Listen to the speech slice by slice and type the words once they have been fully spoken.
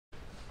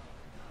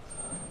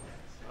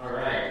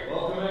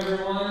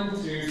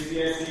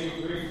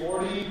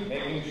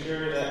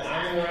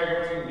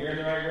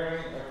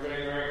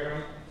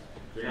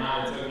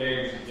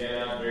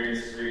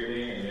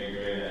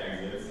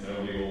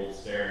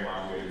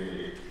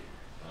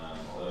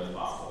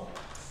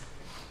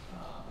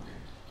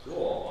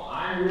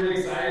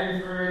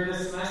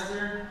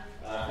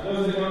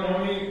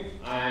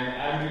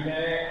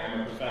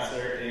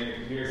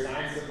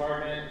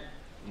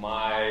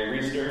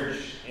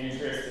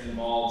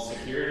involve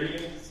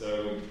security.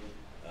 So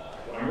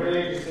what I'm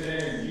really interested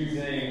in is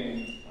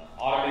using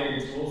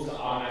automated tools to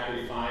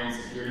automatically find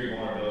security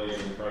vulnerabilities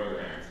in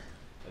programs.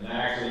 And that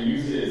actually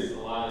uses a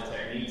lot of the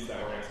techniques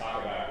that we're going to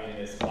talk about in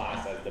this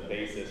class as the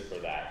basis for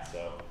that.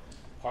 So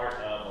part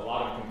of a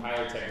lot of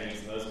compiler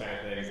techniques and those kind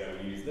of things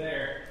that we use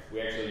there,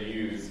 we actually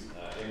use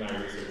in my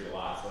research a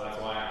lot. So that's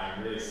why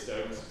I'm really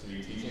stoked to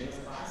be teaching this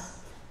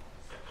class.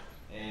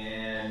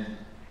 And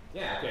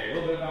yeah, okay, a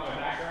little bit about my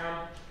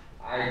background.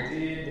 I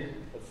did,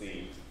 let's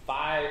see,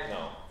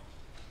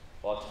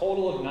 a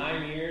total of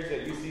 9 years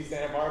at UC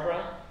Santa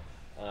Barbara.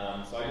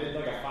 So I did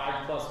like a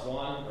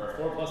 5+1 or a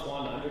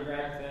 4+1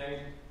 undergrad thing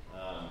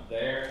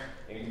there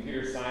in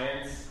computer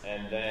science,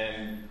 and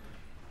then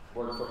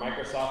worked for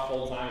Microsoft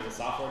full-time as a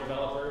software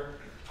developer.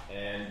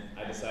 And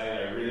I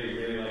decided I really,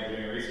 really like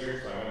doing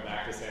research, so I went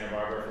back to Santa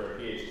Barbara for a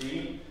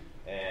PhD.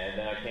 And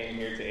then I came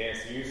here to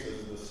ASU, so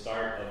this is the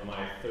start of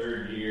my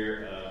 3rd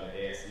year of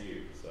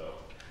ASU. So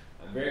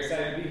I'm very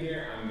excited to be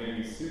here. I'm going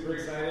to be super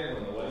excited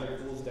when the weather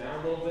cools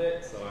down a little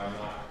bit, so I'm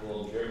not a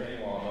little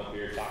dripping while I'm up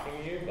here talking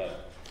to you.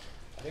 But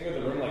I think with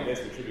a room like this,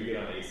 we should be good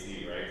on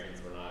AC, right?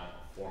 Since we're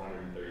not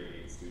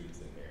 438 students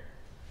in here.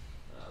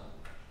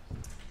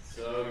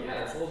 So yeah,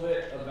 that's a little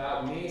bit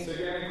about me. So if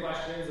you have any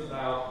questions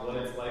about what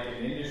it's like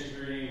in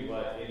industry,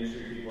 what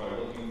industry people are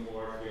looking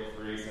for, feel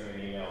free to send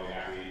me an email. I'll be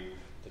happy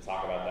to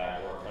talk about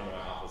that, or come to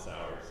my office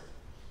hours.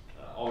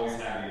 Always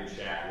happy to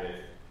chat with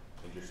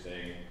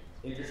interesting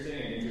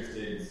and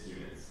interested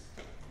students.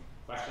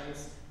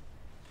 Questions?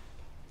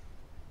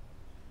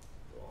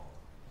 Cool.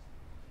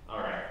 All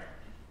right.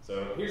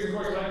 So here's the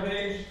course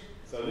webpage.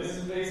 So this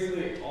is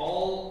basically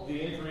all the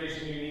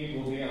information you need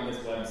will be on this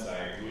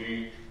website.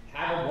 We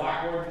have a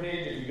Blackboard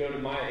page. If you go to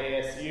my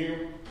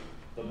ASU,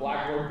 the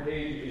Blackboard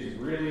page is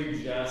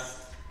really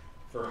just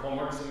for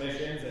homework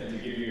submissions and to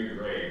give you your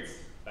grades.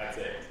 That's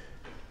it.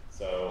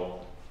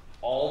 So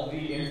all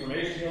the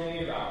information you'll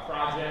need about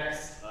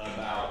projects,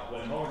 about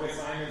when homework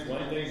assignments,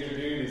 when things are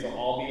due, these will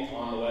all be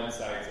on the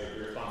website, so it's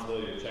your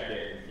responsibility to check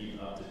it and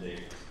keep up to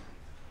date.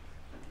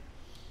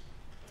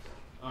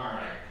 All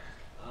right,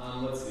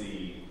 let's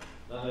see.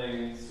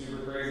 Nothing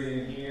super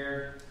crazy in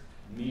here.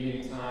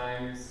 Meeting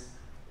times,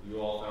 you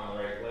all found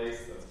the right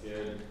place, that's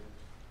good.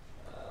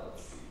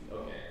 Let's see,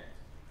 okay.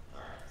 All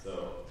right,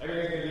 so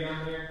everything's gonna be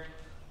on here.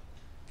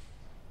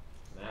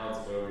 Now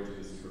let's go over to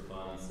the super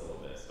fun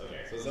syllabus.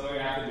 Okay, so something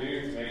I have to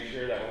do to make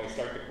sure that when we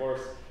start the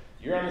course,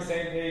 you're on the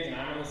same page and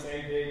I'm on the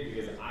same page,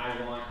 because I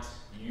want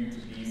you to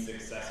be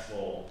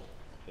successful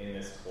in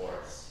this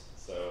course.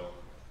 So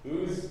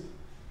who's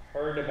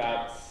heard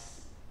about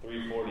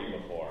 340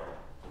 before?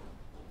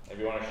 If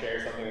you want to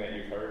share something that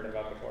you've heard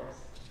about the course?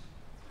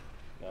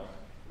 No?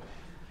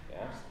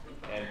 Yeah?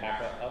 And pack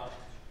that up?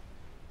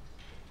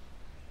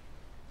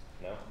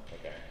 No?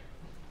 Okay.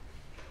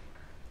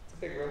 It's a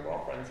big room, we're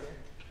all friends here.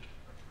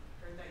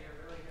 Heard that you're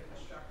a really good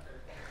instructor.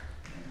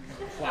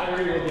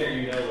 Flattery will get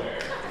you nowhere.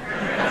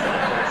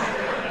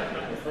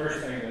 The first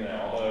thing to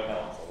know, although it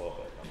helps a little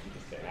bit. I'm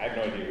just kidding. I have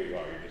no idea who you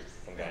are. You're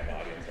just some guy in the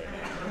audience right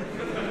now.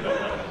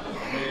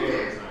 Maybe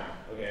over time.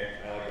 Okay,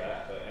 I like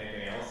that. But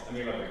anything else? I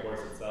mean, about the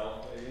course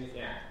itself, maybe?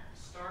 Yeah.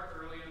 Start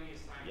early on the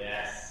assignment.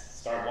 Yes.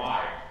 Start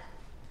why?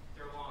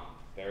 They're long.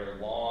 They're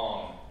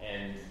long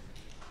and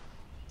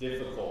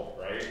difficult,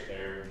 right?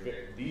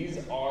 These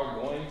are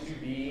going to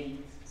be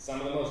some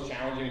of the most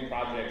challenging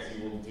projects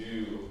you will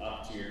do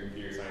up to your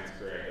computer science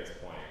career at this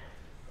point.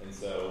 And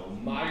so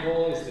my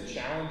goal is to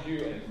challenge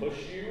you and push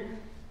you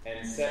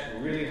and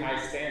set really high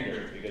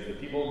standards, because the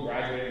people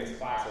graduating this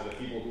class are the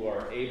people who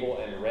are able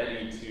and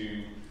ready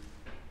to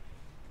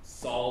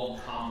solve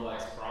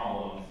complex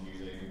problems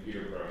using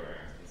computer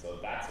programs. And so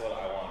that's what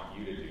I want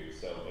you to do.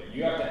 So, but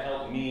you have to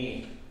help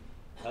me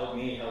help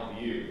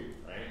you,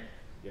 right?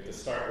 You have to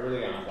start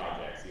early on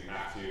projects. You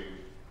have to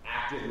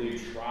actively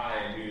try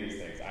and do these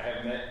things. I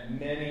have met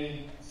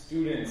many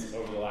students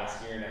over the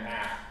last year and a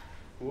half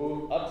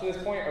who, up to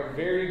this point, are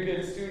very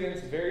good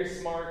students, very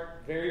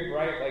smart, very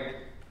bright, like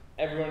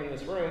everyone in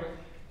this room,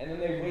 and then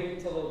they wait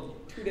until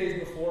 2 days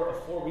before a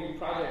 4-week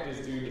project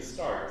is due to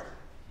start,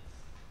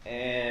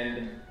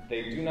 and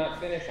they do not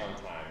finish on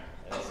time,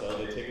 and so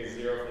they take a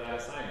 0 for that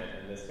assignment,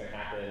 and this can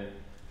happen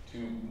to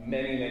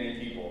many, many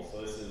people.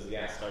 So this is,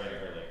 yeah, starting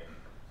early.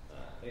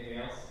 Anything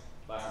else?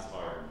 Class is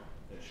hard.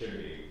 It should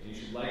be. You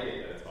should like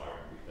it that it's hard,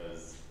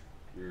 because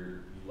you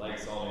like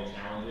solving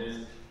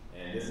challenges,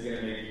 and this is going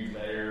to make you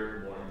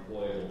better, more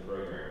employable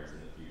programmers in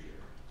the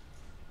future.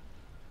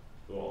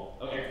 Cool.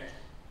 Okay.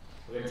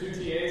 We have 2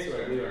 TAs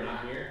who I believe are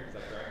not here. Is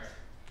that correct?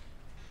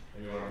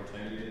 Maybe you want to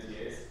pretend to be the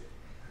TAs?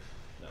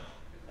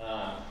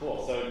 No.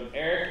 Cool. So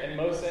Eric and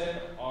Mohsen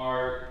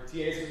are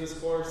TAs for this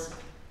course.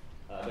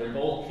 They're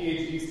both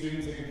PhD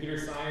students in computer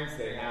science.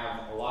 They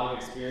have a lot of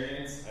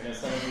experience. I know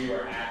some of you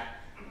were at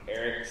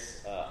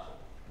Eric's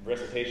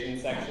recitation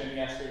section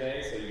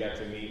yesterday, so you got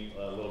to meet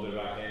a little bit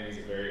about him. He's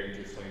a very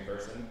interesting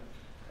person.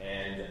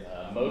 And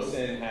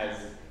Mohsen has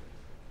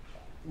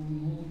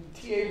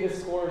TA'd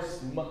this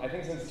course, I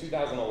think, since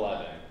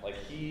 2011. Like,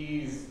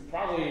 he's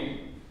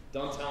probably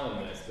don't tell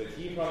him this, but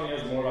he probably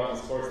knows more about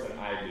this course than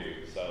I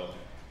do. So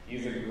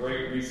he's a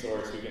great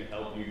resource who can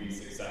help you be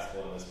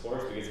successful in this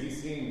course because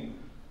he's seen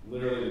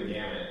literally the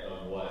gamut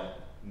of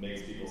what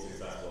makes people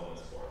successful in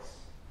this course.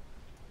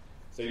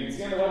 So you can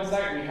see on the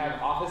website we have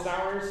office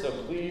hours, so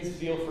please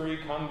feel free,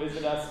 come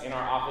visit us in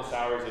our office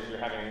hours if you're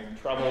having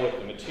trouble with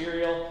the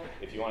material,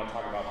 if you want to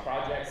talk about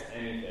projects,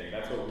 anything.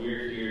 That's what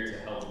we're here to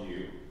help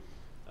you.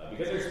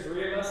 Because there's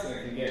 3 of us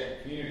and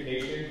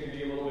communication can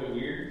be a little bit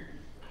weird,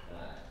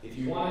 if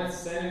you want to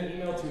send an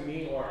email to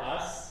me or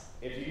us,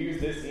 if you use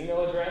this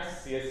email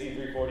address,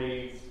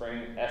 CSE340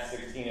 spring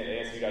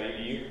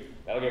F16@asu.edu,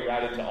 that'll get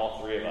routed to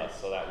all 3 of us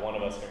so that one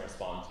of us can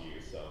respond to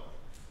you. So,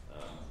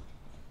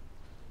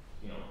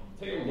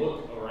 take a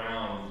look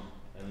around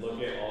and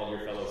look at all of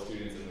your fellow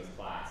students in this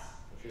class.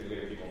 I'm sure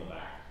there's people in the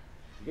back.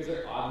 You guys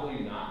are oddly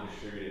not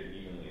distributed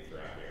evenly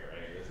throughout here,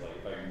 right? There's like,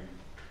 if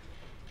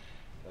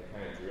I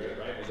kind of drew it,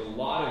 right? There's a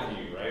lot of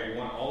you, right? We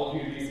want all of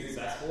you to be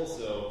successful,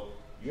 so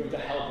you have to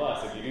help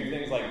us. If you do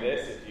things like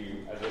this, if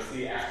you, as we'll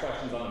see, ask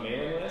questions on the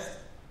mailing list,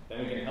 then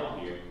we can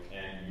help you,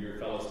 and your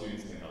fellow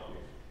students can help you.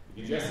 If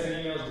you just send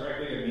emails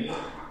directly to me,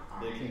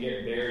 they can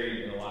get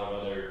buried in a lot of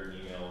other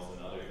emails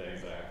and other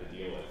things that I have to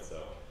deal with.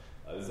 So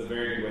this is a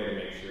very good way to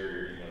make sure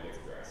your email gets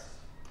addressed.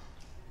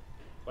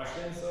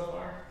 Questions so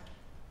far?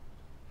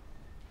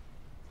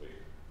 Sweet.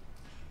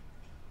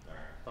 All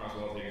right. Promise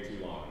we won't take you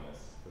too long on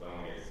this because I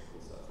want to get some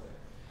cool stuff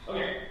there.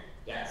 Okay.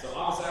 Yeah. So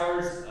office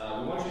hours.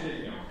 We want you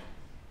to,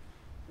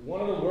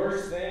 one of the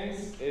worst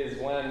things is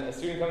when a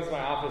student comes to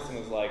my office and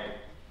is like,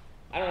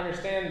 "I don't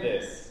understand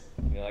this."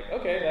 And you're like,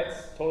 "Okay,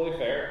 that's totally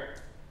fair.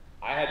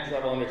 I had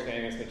trouble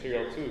understanding this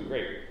material too.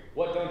 Great.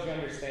 What don't you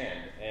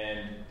understand?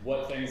 And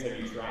what things have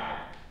you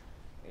tried?"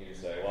 And you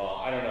just say,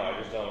 "Well, I don't know. I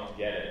just don't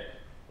get it."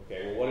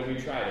 Okay, well, what have you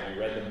tried? Have you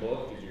read the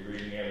book? Did you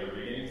read any other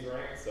readings,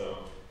 right?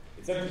 So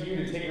it's up to you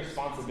to take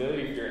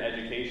responsibility for your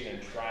education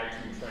and try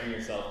to train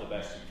yourself the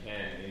best you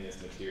can in this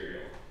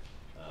material.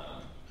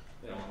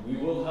 We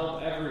will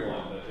help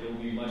everyone, but it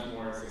will be much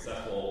more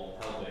successful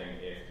helping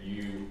if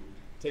you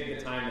take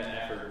the time and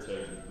effort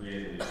to read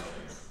into these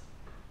things.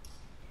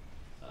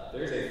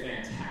 There's a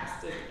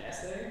fantastic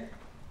essay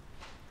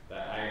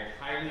that I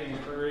highly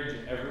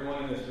encourage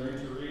everyone in this room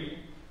to read.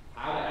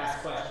 How to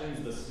Ask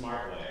Questions the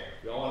Smart Way.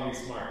 We all want to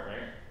be smart,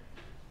 right?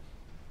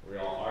 We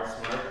all are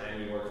smart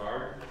and we work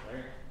hard,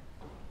 right?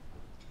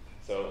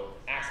 So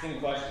asking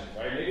questions,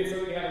 right? Maybe it's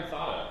something you haven't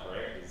thought of,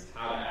 right? Is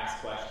how to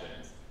ask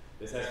questions.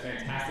 This has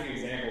fantastic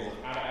examples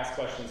of how to ask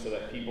questions so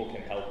that people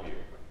can help you.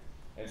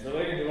 And it's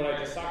related to what I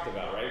just talked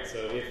about, right?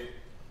 So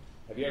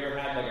have you ever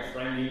had like a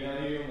friend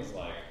email you and was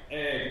like,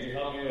 "Hey, could you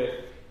help me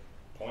with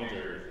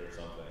pointers or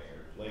something,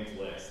 or linked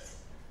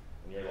lists?"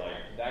 And you're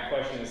like, that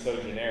question is so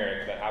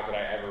generic that how could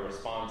I ever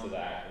respond to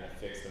that in a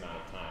fixed amount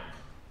of time,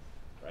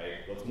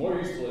 right? What's more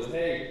useful is,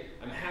 "Hey,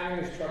 I'm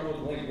having this trouble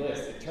with linked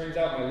lists. It turns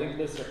out my linked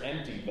lists are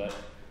empty, but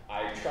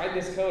I tried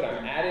this code,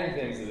 I'm adding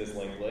things to this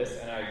linked list,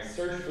 and I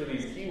searched for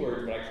these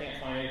keywords, but I can't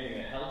find anything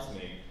that helps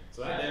me."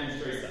 So that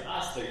demonstrates to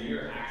us that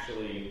you're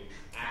actually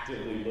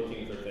actively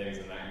looking for things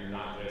and that you're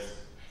not just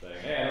saying,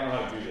 "Hey, I don't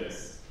know how to do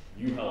this.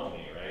 You help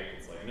me," right?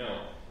 It's like,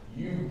 no,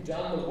 you've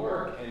done the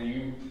work and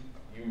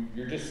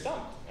you're just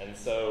stumped. And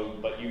so,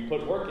 but you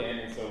put work in,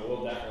 and so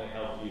we'll definitely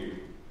help you.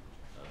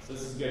 So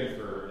this is good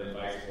for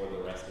advice for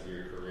the rest of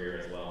your career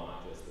as well,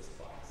 not just this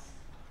class.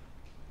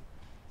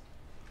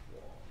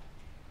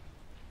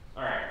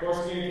 All right, course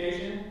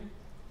communication.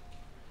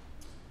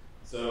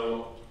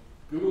 So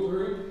Google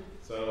Group.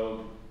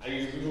 So I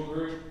use Google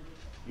Group.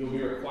 You'll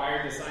be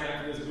required to sign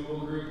up for this Google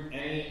Group.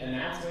 Any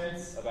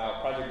announcements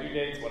about project due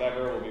dates,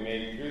 whatever, will be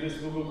made through this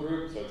Google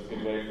Group. So it's a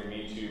good way for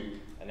me to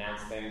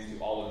announce things to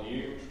all of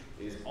you.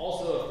 It is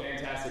also a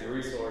fantastic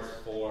resource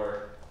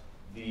for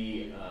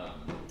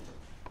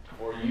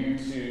you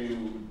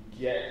to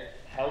get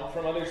help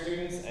from other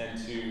students and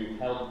to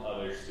help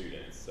other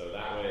students. So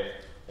that way,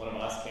 if one of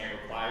us can't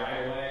reply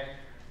right away,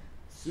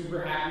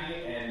 super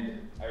happy,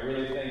 and I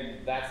really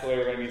think that's the way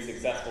we're going to be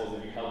successful is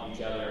if you help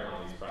each other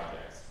on these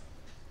projects.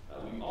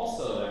 We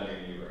also, that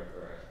made me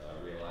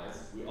realize,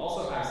 we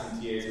also have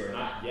some TAs who are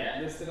not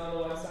yet listed on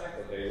the website,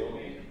 but they will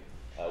be.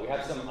 We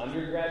have some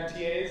undergrad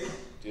TAs.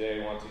 Do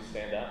they want to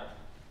stand up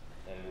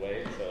and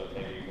wave so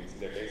maybe you can see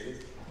their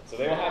faces? So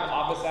they will have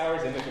office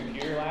hours in the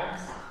computer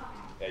labs.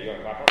 Yeah, you want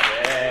to clap for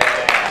them? Yeah!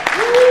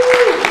 Woo!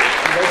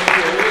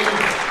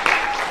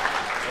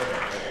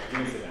 Okay, you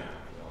can sit down.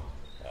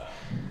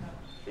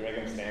 Should we make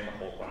them stand the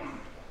whole class?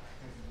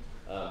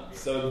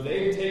 So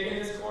they've taken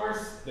this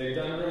course. They've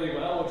done really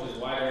well, which is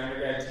why they're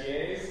undergrad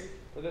TAs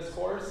for this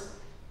course.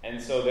 And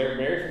so they're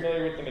very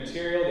familiar with the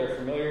material. They're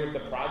familiar with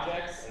the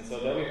projects. And so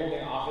they'll be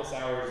holding office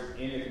hours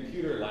in the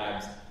computer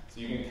labs. So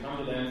you can come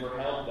to them for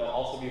help. They'll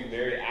also be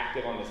very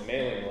active on this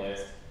mailing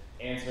list,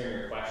 answering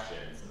your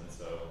questions. And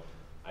so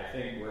I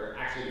think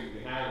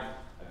we have,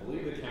 I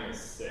believe the count is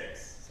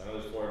 6. So I know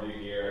there's 4 of you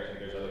here. I think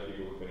there's other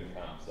people who couldn't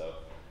come. So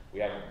we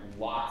have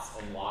lots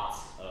and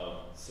lots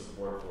of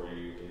support for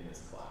you in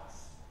this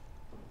class.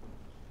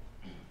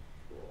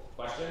 Cool.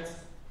 Questions?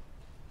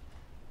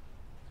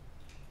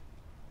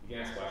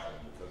 can ask questions,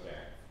 it's okay.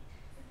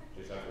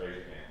 Just have to raise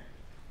your hand.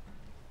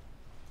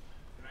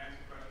 Can I ask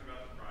a question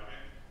about the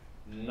project?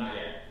 Not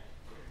yet.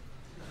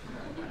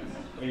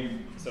 I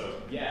mean,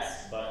 so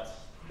yes, but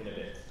in a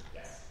bit,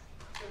 yes.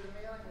 So the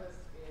mailing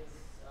list is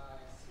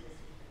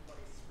CSE for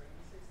spring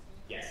 16?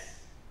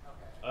 Yes.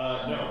 Okay.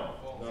 No.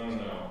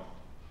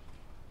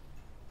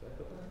 Did I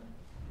put that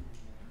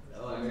in?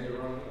 Oh, I made the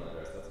wrong email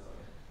address, that's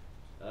funny.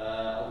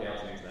 Okay,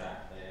 I'll change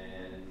that,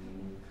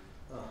 and,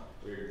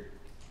 weird.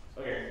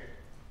 Okay,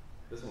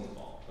 this one's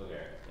small,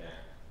 okay, yeah.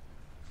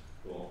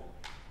 Cool.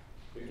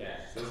 Good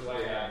catch. This is why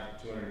you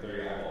have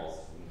 230 eyeballs,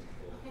 and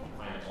we'll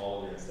find all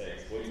of your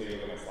mistakes. Wait till you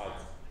look at my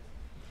slides.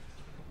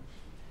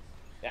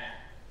 Yeah?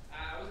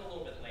 I was a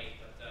little bit late,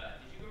 but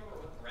did you go over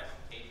what the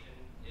recitation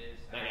is?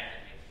 Not yet.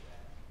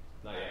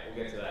 Not yet.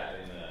 We'll get to that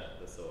in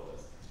the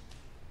syllabus.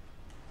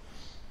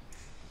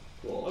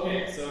 Cool.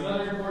 Okay, so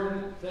another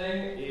important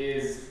thing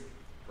is,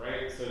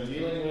 right, so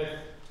dealing with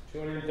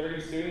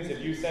 230 students, if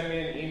you send me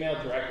an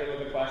email directly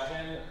with a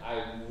question,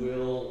 I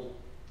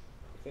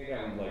think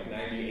I'm like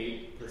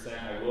 98%,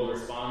 I will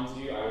respond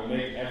to you. I will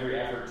make every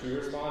effort to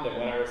respond, and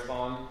when I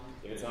respond,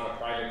 if it's not a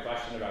private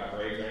question about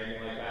grades or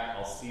anything like that,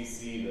 I'll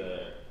CC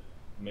the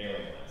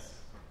mailing list,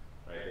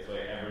 right? This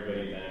way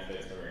everybody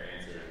benefits from your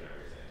answers and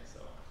everything, so.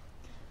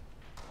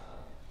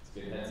 It's a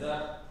good heads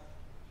up.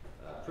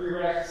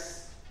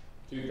 Prereqs,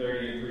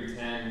 230 and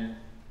 310.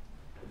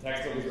 The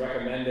textbook is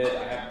recommended.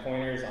 I have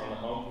pointers on the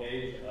home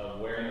page of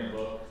where in the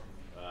book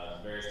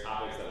various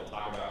topics that we'll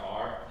talk about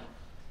are.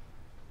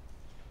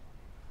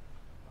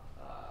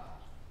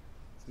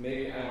 So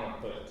maybe I don't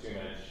want to put too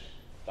much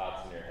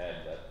thoughts in your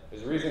head, but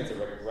there's a reason it's a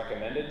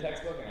recommended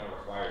textbook and not a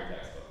required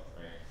textbook,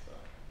 right? So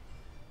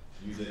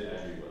use it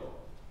as you will.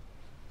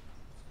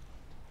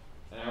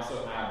 And I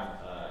also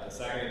have the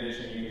second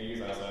edition you can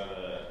use. I also have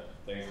the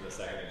things for the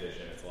second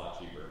edition. It's a lot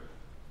cheaper.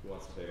 Who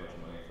wants to pay a bunch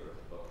of money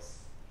for books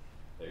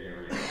that you're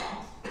going to read a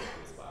lot for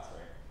this class,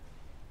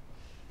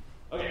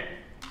 right? Okay.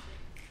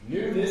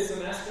 New this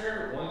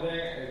semester, one thing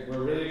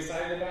we're really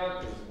excited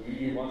about is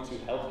we want to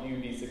help you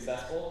be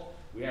successful.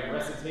 We have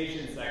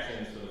recitation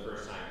sections for the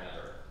first time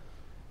ever.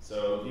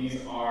 So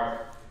these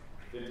are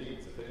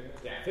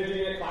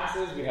 50-minute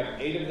classes. We have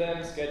 8 of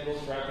them scheduled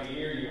throughout the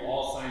year. You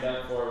all signed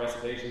up for a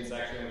recitation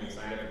section when you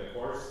signed up for the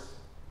course,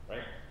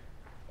 right?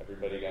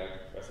 Everybody got a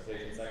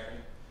recitation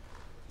section?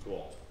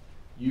 Cool.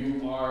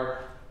 You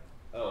are,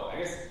 I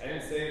guess I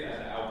didn't say that at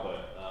the output.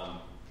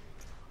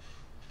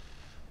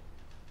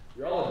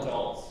 You're all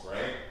adults,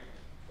 right?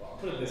 Well, I'll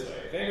put it this way.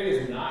 If anybody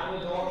is not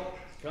an adult,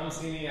 come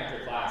see me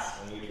after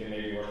class and we can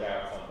maybe work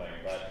out something.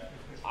 But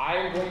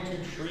I'm going to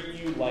treat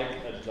you like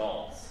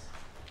adults,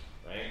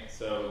 right?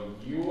 So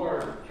you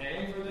are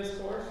paying for this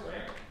course,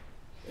 right?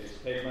 You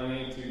paid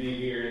money to be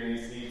here in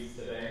these seats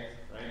today,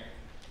 right?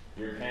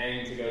 You're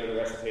paying to go to the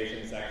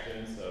recitation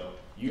section. So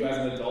you as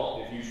an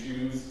adult, if you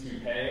choose to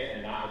pay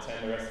and not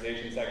attend the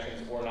recitation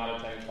sections or not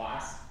attend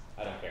class,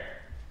 I don't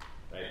care,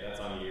 right? That's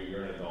on you.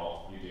 You're an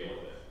adult. You deal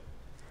with it.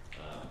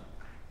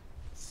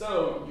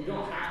 So you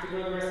don't have to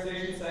go to the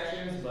recitation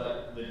sections,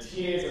 but the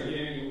TAs are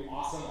giving you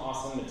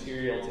awesome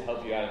material to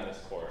help you out in this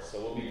course.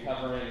 So we'll be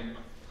covering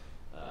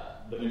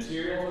the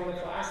material from the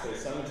class.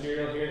 There's some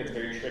material here that's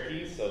very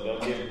tricky, so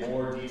they'll give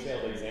more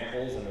detailed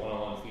examples and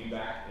one-on-one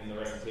feedback in the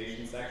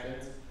recitation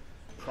sections.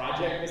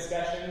 Project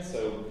discussions,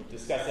 so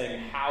discussing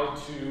how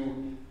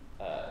to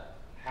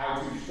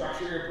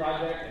structure your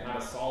project and how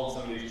to solve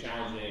some of these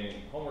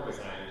challenging homework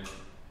assignments.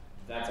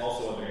 That's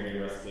also under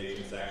your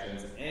recitation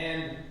sections,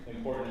 and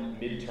important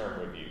midterm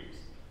reviews.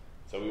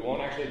 So we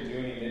won't actually do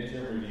any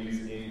midterm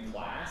reviews in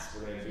class.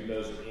 We're going to do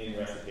those in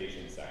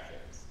recitation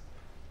sections.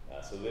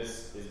 So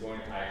this is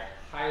going to, I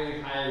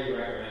highly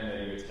recommend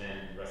that you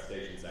attend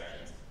recitation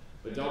sections.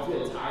 But don't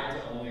feel tied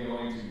to only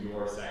going to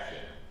your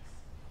section,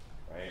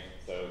 right?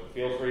 So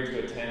feel free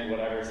to attend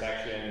whatever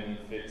section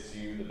fits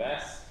you the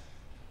best.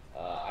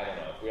 I don't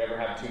know. If we ever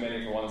have too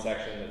many for one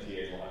section, the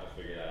TAs will have to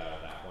figure that out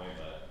at that point,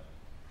 but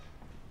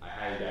I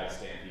highly doubt a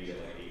stampede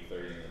at like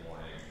 8:30 in the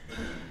morning,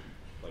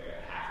 like a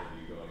half of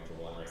you going to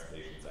one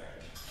recitation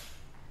section.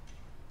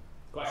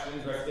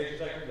 Questions, recitation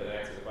section? Did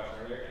I answer the question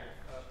earlier?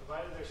 Yeah.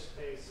 Provided there's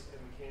space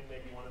and we can't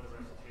make one of the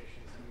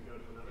recitations, can we go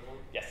to another one?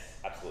 Yes,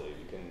 absolutely.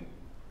 You can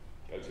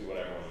go to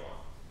whatever one you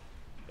want.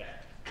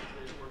 Yeah.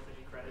 Is it worth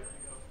any credit to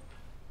go?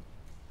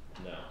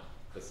 No.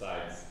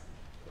 Besides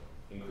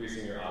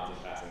increasing your odds of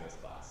passing this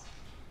class,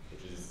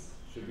 which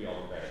should be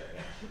all the credit.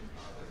 Yeah.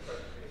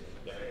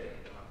 Yeah.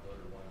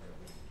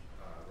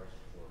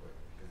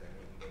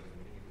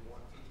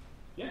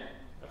 Yeah,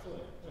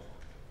 absolutely. Yeah.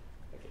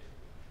 Thank you.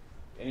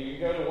 And you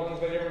can go to ones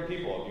by different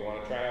people if you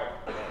want to try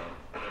out.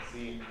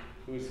 See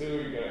who's who.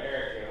 You go to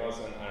Eric, you go to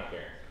Wilson. I don't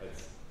care.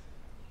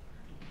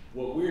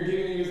 What we're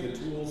giving you is the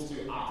tools to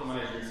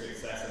optimize your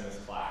success in this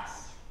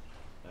class.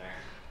 And I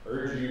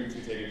urge you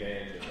to take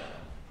advantage of them.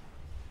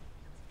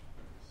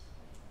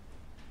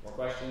 More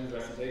questions?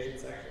 Recitation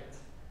sections.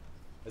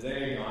 Has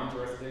anybody gone to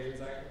recitation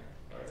section?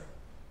 All right.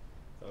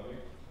 Some of you.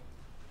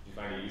 Did you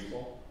find it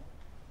useful?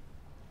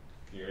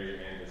 Can you raise your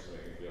hand just so I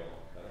can feel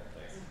better?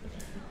 Thanks.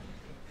 Okay.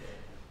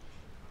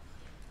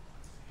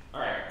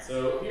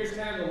 so here's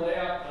kind of the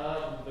layout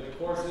of the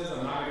courses.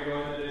 I'm not going to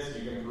go into this.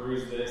 You can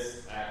peruse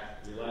this at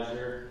your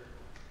leisure.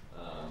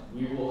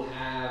 We will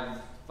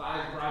have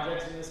 5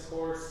 projects in this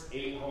course,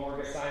 8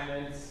 homework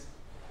assignments,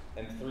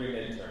 and 3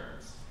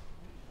 midterms.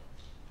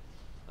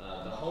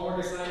 The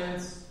homework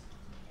assignments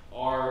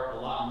are a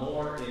lot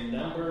more in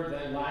number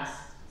than last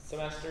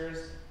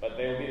semester's, but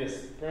they will be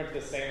pretty much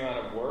the same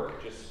amount of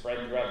work, just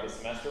spread throughout the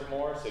semester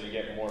more, so you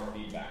get more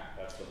feedback.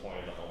 That's the point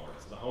of the homework.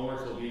 So the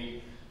homeworks will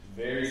be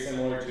very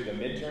similar to the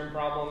midterm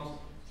problems.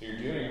 So you're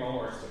doing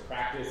homeworks to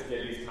practice,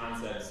 get these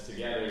concepts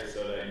together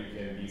so that you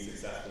can be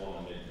successful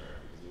in the midterm,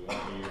 because we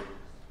want you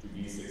to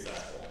be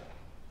successful.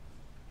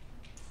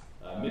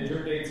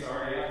 Midterm dates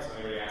are already up, so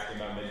anybody asking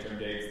about midterm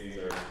dates, these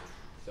are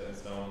set in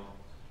stone.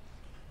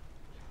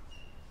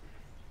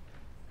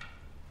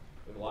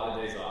 We have a lot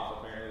of days off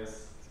apparently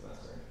this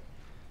semester.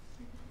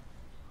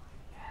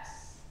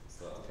 Yes,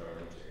 still have to cover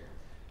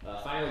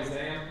material. Final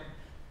exam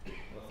on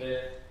the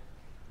 5th.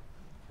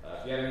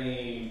 If you have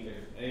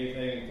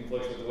anything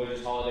conflicts with the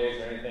religious holidays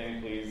or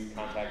anything, please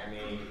contact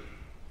me.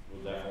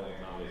 We'll definitely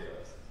accommodate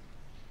those.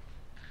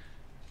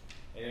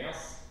 Anything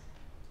else?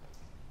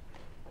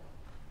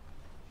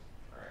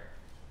 Alright.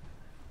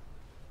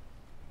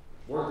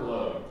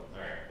 Workload.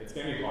 Alright, it's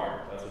going to be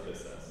hard. That's what this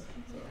says.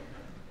 So,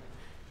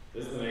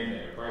 this is the main thing.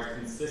 It requires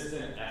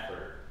consistent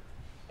effort.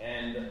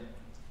 And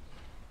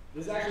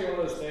this is actually one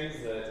of those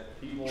things that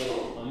people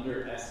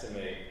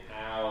underestimate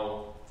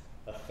how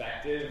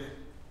effective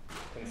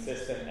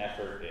consistent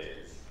effort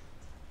is.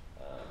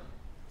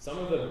 Some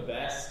of the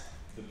best,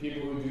 the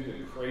people who do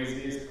the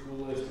craziest,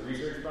 coolest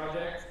research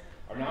projects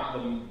are not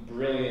the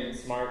brilliant,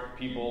 smart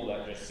people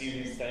that just see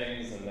these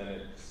things and then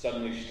it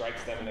suddenly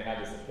strikes them and they have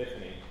this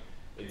epiphany.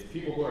 It's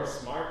people who are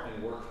smart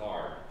and work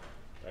hard,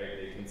 right?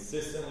 They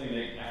consistently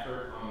make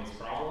effort on these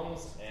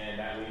problems and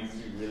that leads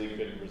to really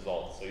good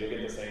results. So you'll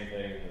get the same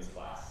thing in this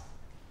class.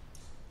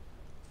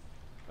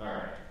 All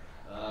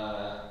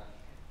right.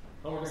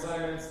 Homework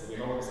assignments, there'll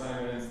be homework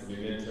assignments, there'll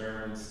be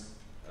midterms,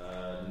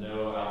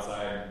 no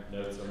outside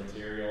notes or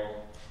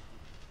material,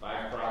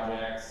 5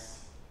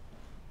 projects,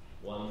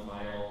 1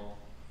 final.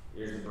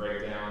 Here's the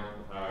breakdown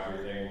of how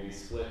everything will be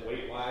split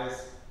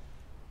weight-wise.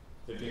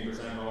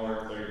 15%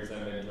 homework, 30%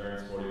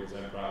 midterms,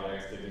 40%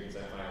 projects, 15%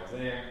 final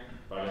exam.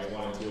 Projects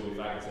 1 and 2 will be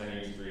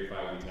 5% each, 3 and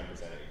 5 will be 10%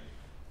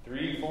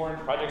 each.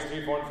 Projects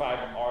 3, 4, and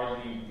 5 are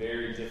the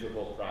very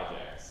difficult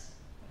projects.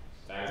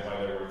 That is why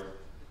they're worth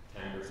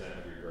 10%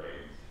 of your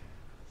grade.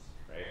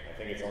 Right? I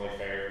think it's only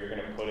fair if you're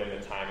going to put in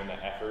the time and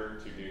the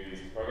effort to do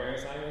these programming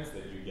assignments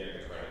that you get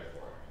the credit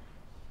for it.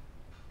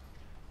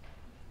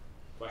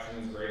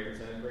 Questions, grade,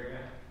 percentage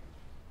breakdown?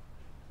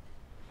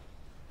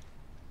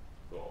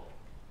 Cool.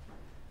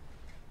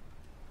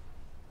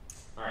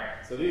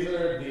 Alright, so these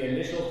are the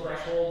initial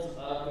thresholds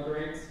of the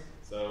grades.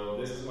 So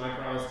this is my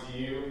promise to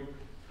you.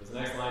 This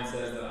next line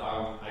says that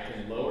I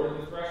can lower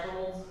the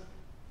thresholds,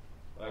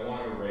 but I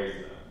want to raise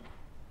them.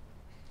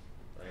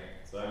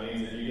 So that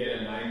means if you get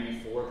a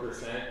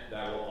 94%,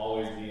 that will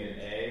always be an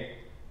A.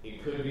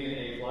 It could be an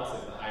A plus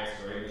if the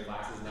highest grade in the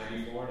class is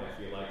 94, and I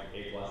feel like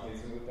A plus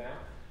needs to move down.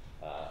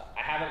 I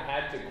haven't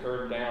had to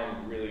curve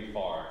down really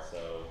far,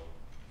 so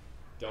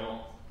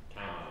don't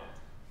count on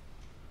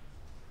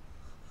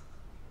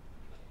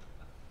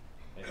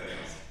it. Anything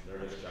else?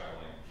 Nervous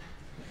chuckling.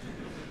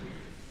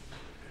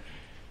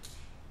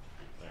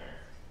 Alright.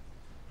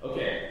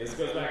 Okay, this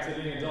goes back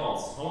to being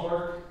adults.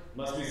 Homework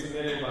must be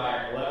submitted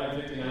by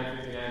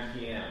 11:59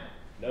 p.m.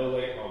 No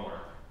late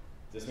homework.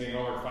 Does this mean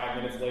homework 5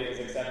 minutes late is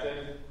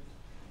accepted?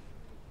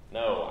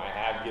 No, I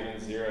have given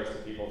zeros to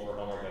people for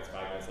homework that's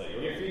 5 minutes late.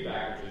 You'll get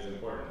feedback, which is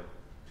important,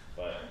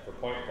 but for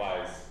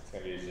point-wise, it's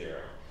going to be a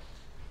 0.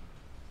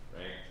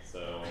 Right?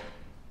 So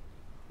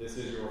this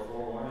is your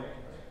forewarning,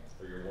 right?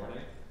 For your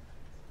warning.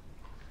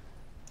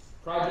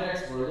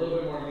 Projects, we're a little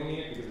bit more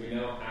lenient because we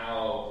know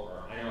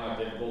I know how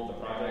difficult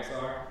the projects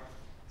are.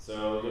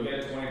 So you'll get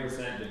a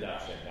 20%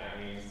 deduction. That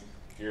means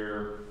if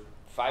you're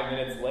 5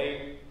 minutes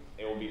late,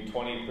 it will be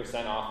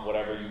 20% off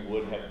whatever you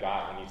would have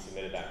got when you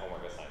submitted that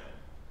homework assignment.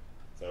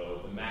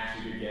 So the max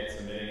you could get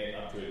submitting it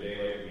up to a day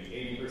late would be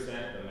 80%.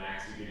 The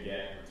max you could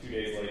get for 2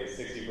 days late is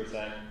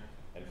 60%,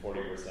 and 40%,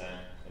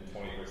 and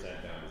 20%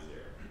 down to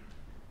 0.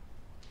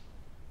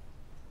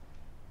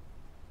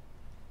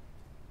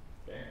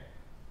 Okay?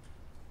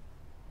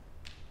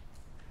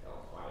 Oh,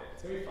 quiet.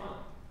 It's going to be fun.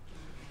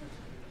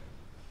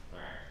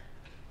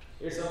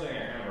 Here's something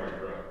I kind of already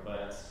wrote,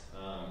 but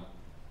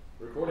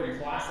recording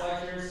class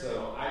lectures,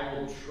 so I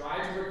will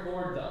try to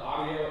record the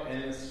audio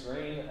and the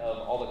screen of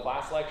all the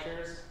class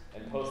lectures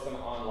and post them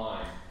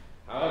online.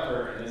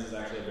 However, and this is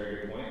actually a very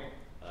good point,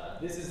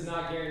 this is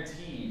not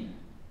guaranteed.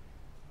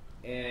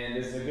 And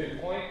this is a good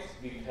point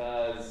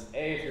because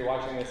A, if you're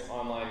watching this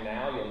online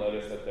now, you'll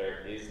notice that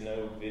there is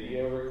no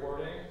video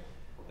recording.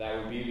 That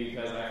would be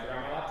because I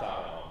forgot my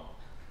laptop at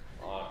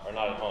home, or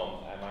not at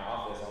home, at my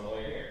office on the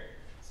way here.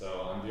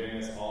 So I'm doing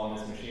this all on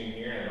this machine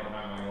here, and I don't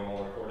have my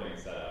normal recording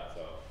set up.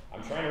 So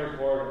I'm trying to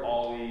record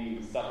all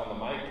the stuff on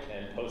the mic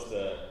and post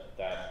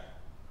that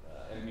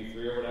MP3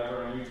 or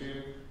whatever on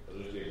YouTube.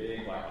 It'll just be a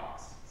big black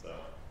Blackhawks. So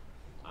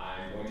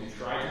I'm going to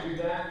try to do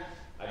that.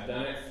 I've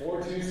done it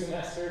for 2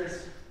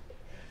 semesters,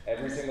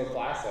 every single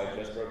class. So I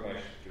just broke my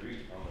streak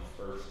on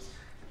the first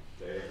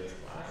day of this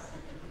class.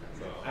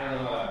 So I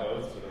don't know how that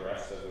goes for the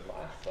rest of the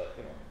class, but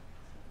you know,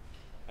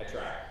 I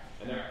try.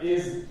 And there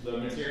is the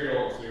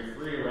material, so you're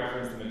free to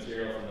reference the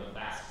material from the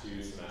past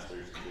 2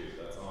 semesters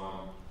too. That's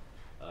on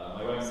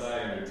my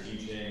website under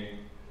teaching.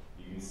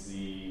 You can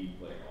see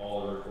like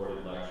all the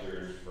recorded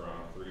lectures from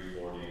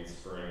 340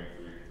 spring,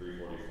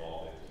 340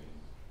 fall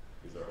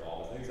 15. These are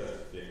all, I think it says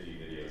 50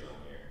 videos on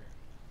here.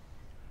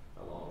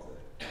 How long is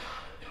it?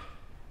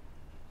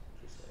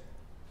 Interesting.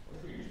 I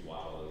wonder if you can just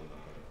watch all those in the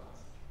class.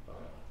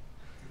 Okay.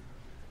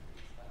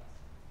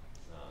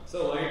 So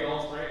like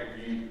adults, right,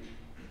 if you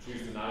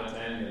choose to not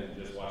attend and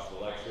just watch the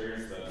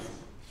lectures, that's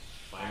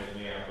fine with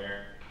me, I don't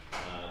care.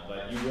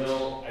 But you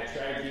will, I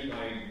try to keep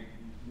my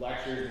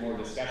lectures more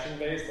discussion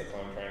based. That's why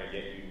I'm trying to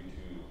get you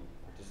to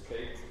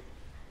participate.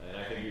 And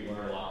I think you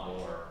learn a lot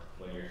more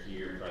when you're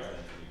here present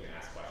and you can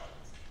ask questions.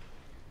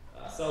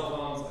 Cell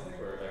phones, I think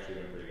we're actually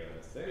doing pretty good on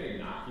this. They may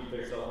not keep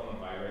their cell phone on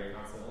vibrate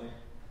constantly.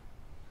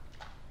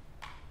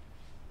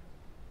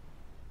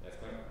 That's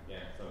kind of,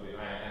 yeah, somebody, I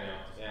know,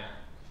 yeah.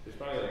 There's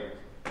probably like,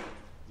 it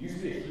used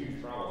to be a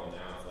huge problem, and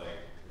now it's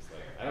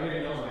like, I don't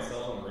even know what my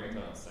cell phone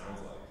ringtone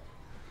sounds like.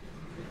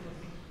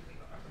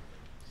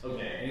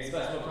 Okay, any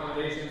special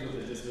accommodations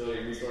with the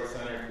Disability Resource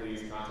Center,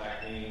 please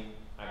contact me.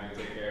 I can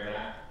take care of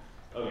that.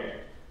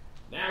 Okay,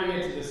 now we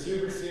get to the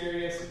super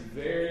serious,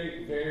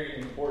 very, very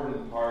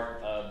important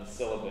part of the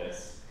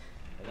syllabus,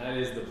 and that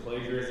is the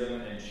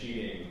plagiarism and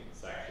cheating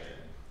section.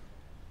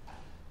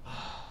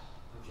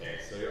 Okay,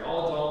 so you're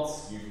all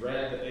adults, you've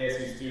read the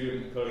ASU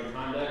Student Code of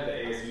Conduct, the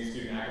ASU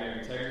Student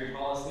Academic Integrity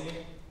Policy,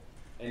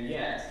 and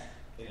yet,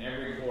 in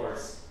every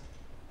course,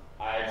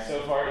 I've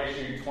so far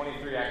issued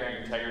 23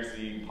 academic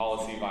integrity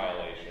policy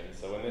violations.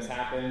 So when this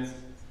happens,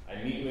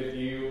 I meet with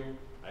you,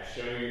 I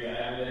show you the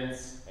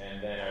evidence,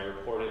 and then I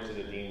report it to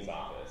the dean's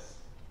office.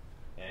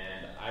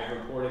 And I've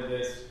reported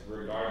this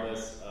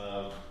regardless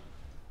of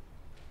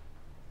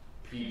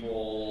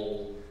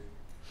people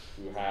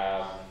who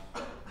have,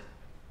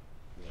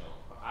 you know,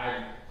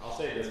 I'll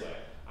say it this way.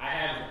 I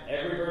have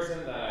every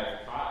person that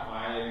I've caught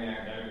violating the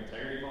academic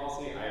integrity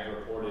policy, I've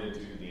reported to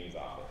the dean's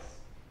office.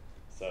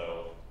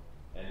 So,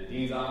 and the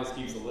dean's office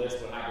keeps a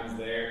list. What happens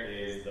there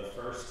is the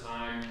first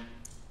time,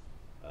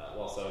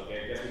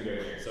 okay, I guess we can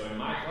go here. So in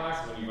my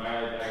class, when you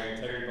violate the academic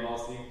integrity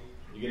policy,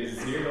 you get a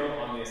 0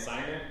 on the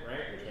assignment,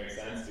 right? Which makes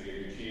sense, because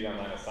if you cheated on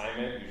that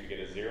assignment, you should get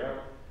a 0.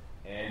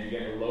 And you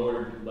get a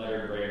lower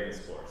letter grade in this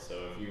course. So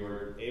if you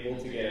were able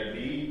to get a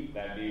B,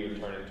 that B would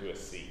turn into a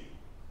C.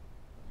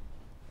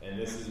 And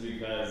this is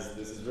because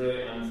this is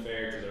really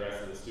unfair to the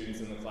rest of the students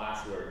in the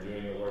class who are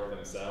doing the work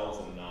themselves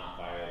and not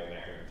violating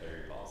academic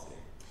integrity policy.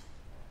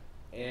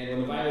 And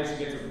when the violation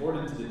gets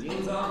reported to the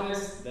dean's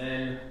office,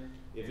 then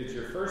if it's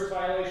your first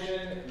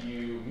violation,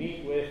 you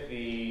meet with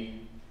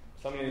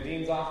somebody in the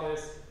dean's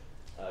office.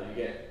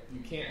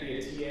 You can't be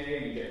a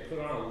TA. You get put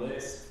on a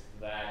list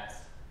that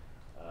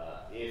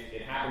if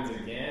it happens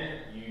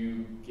again,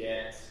 you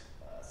get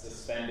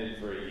suspended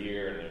for a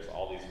year, and there's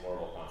all these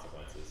horrible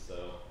consequences.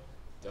 So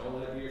don't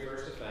let it be your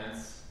first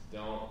offense.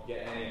 Don't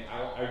get any.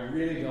 I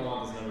really don't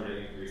want this number to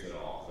increase at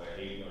all, because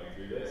I hate going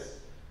through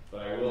this,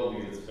 but I will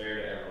because it's fair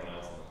to everyone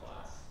else in the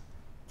class.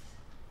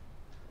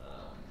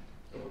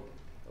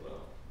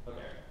 Hello.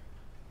 Okay.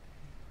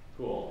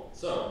 Cool.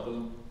 So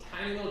the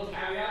tiny little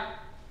caveat: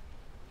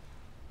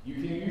 you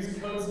can use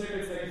code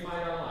snippets that you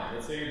find online.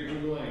 Let's say you're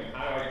Googling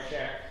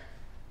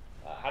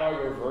how do I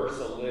reverse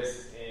a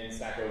list in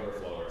Stack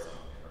Overflow or something,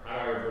 or how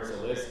do I reverse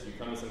a list? You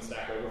come to some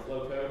Stack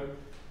Overflow code.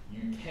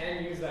 You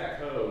can use that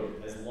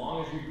code as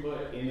long as you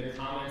put in the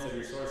comments of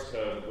your source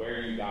code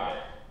where you got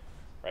it,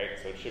 right?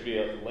 So it should be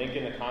a link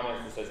in the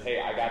comments that says,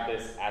 hey, I got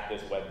this at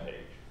this web page,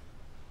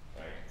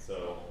 right?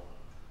 So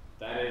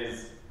that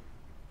is,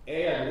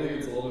 I believe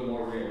it's a little bit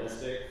more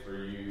realistic for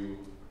you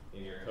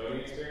in your coding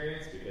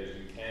experience, because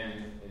you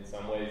can, in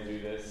some ways, do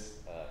this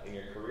in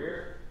your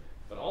career.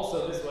 But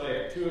also this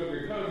way, if 2 of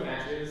your code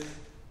matches,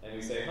 and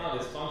we say,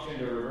 this function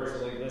to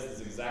reverse a linked list is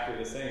exactly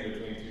the same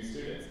between 2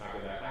 students, how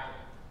could that happen?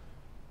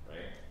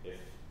 Right? If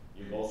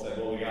you both said,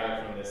 well, we got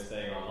it from this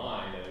thing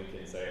online, then we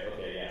can say,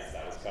 okay, yes,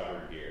 that was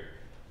covered here.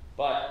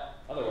 But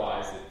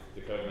otherwise, if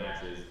the code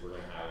matches, we're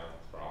going to have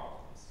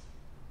problems.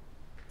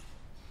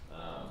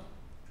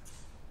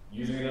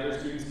 Using another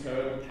student's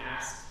code,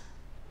 past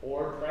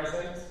or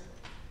present.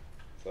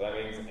 So that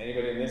means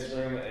anybody in this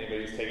room,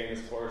 anybody who's taking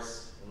this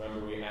course,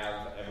 remember we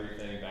have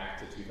everything back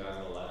to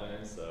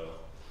 2011, so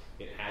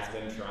it has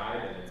been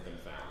tried and it's been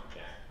found.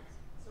 Yeah.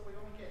 So we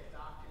only get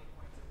docked any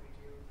points if we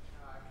do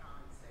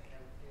comments saying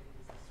that we did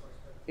use the source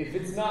code.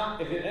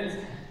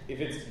 If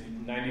it's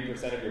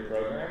 90% of your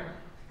program,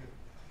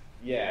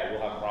 yeah,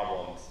 we'll have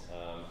problems.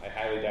 I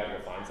highly doubt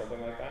you'll find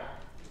something like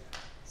that.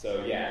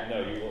 So yeah,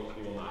 no, you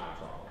will not have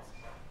problems.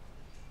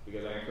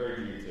 Because I encourage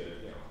you to,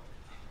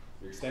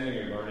 you're extending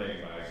your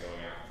learning by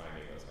going out and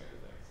finding those kinds of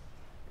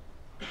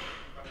things.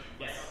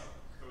 Yes?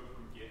 Code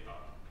from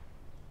GitHub.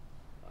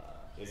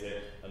 Is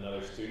it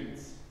another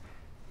student's?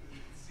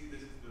 See,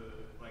 this is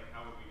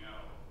how would we know?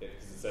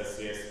 Because it says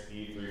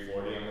CSE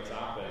 340 on the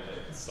top, and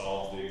it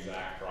solves the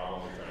exact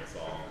problem you're trying to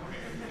solve.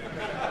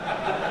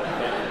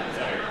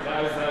 Sorry,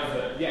 that was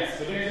the, yes,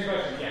 so to answer your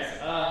question, yes.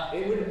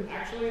 It would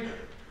actually,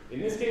 in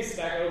this case,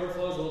 Stack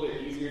Overflow is a little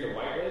bit easier to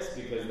whitelist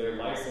because their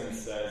license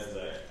says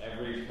that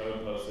every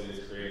code posted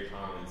is created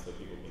common so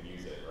people can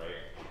use it, right?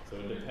 So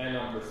it would depend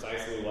on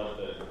precisely what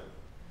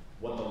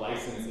the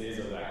license is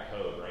of that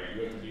code, right?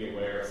 You have to be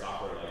aware of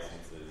software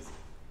licenses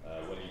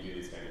when you do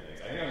these kind of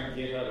things. I think on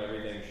GitHub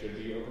everything should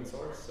be open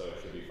source, so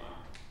it should be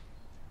fine.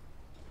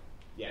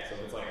 Yeah, so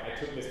if it's like I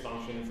took this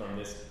function from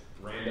this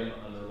random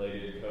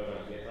unrelated code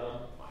on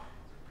GitHub, fine.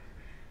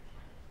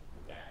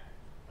 Okay.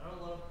 I know a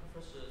lot of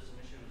professors have some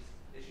issues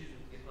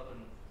with GitHub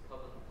and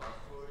public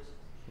repositories.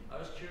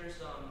 I was curious,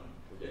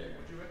 would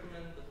you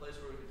recommend the place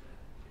where we could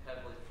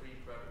have like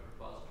free private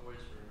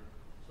repositories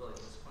for like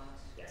this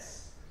class?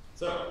 Yes.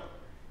 So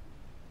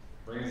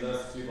brings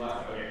us to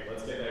last. Okay,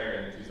 let's get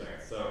there in 2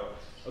 seconds. So,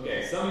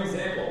 okay, some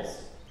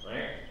examples,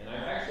 right? And I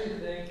actually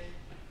think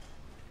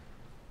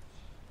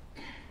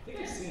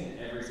I've seen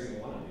every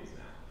single one of these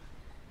now,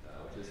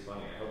 which is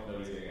funny. I hope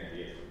nobody's getting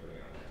ideas for putting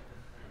it on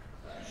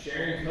there.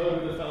 Sharing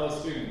code with a fellow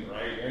student,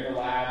 right? You're in the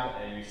lab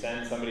and you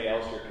send somebody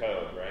else your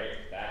code, right?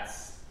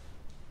 That's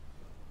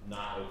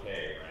not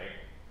okay, right?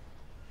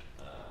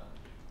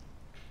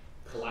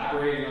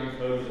 Collaborating on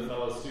code with a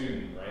fellow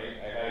student, right?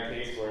 I've had a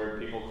case where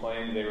people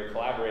claimed they were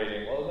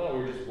collaborating. Well, no,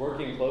 we're just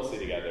working closely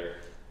together.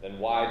 Then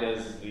why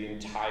does the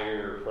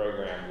entire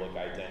program look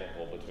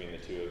identical between the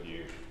two of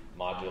you,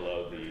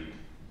 modulo the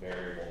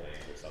variable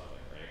names or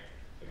something, right?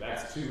 Like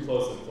that's too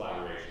close of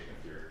collaboration.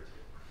 If you're,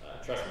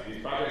 trust me,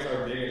 these projects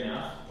are big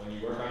enough. When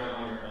you work on it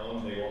on your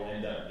own, they will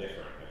end up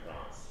different, I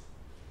promise.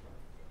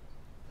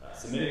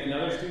 Submitting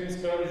another student's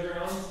code as your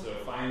own, so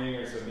finding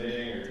or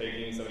submitting or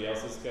taking somebody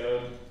else's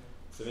code,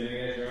 submitting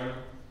it as your own.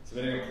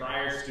 Submitting a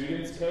prior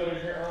student's code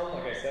as your own,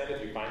 like I said,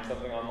 if you find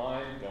something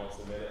online, don't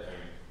submit it. I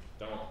mean,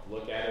 don't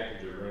look at it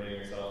because you're ruining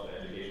yourself the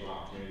educational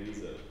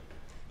opportunities of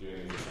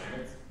doing these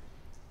assignments.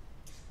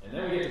 And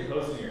then we get to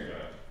posting your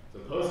code. So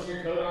posting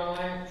your code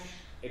online,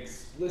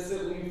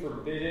 explicitly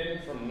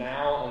forbidden from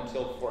now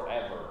until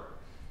forever.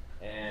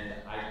 And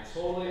I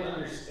totally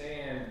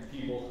understand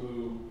people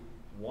who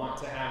want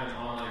to have an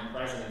online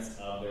presence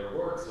of their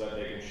work so that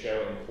they can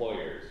show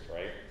employers,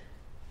 right?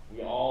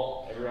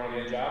 Everyone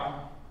get a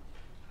job?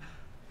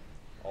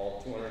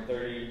 All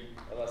 230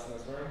 of us in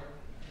this room?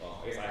 Well,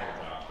 I guess I have a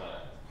job, but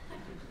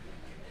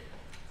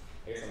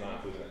I guess I'm not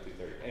including that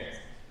 230. Anyways,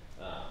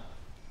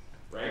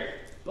 right?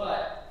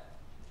 But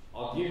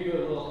I'll give you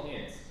a little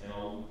hint, and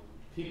I'll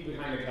peek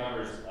behind the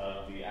covers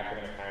of the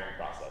academic hiring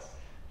process.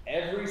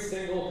 Every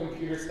single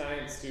computer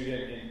science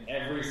student in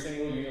every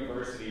single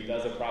university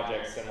does a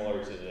project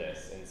similar to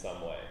this in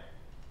some way.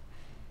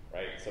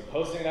 Right? So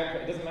posting that,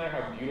 it doesn't matter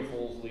how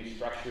beautifully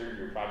structured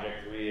your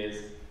project 3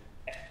 is,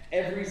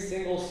 every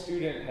single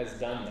student has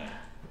done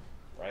that,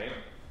 right?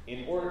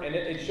 In order, and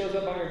it shows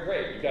up on your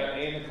grade. You got an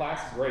A in the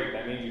class, great,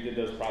 that means you did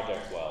those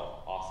projects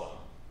well, awesome,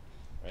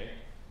 right?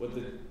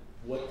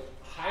 What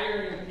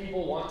hiring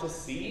people want to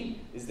see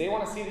is they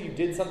want to see that you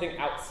did something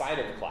outside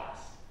of class.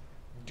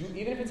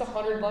 Even if it's a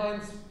 100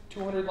 lines,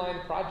 200 line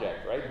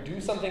project, right? Do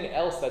something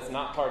else that's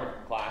not part of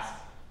class,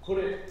 put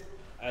it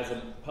as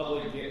a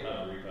public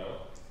GitHub repo,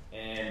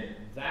 and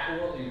that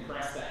will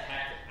impress the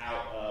heck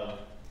out of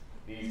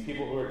these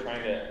people who are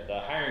trying to,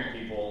 the hiring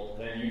people,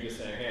 than you just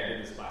saying, hey, I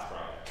did this class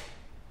project.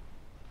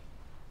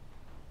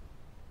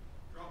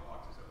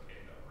 Dropbox is okay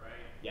though,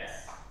 right?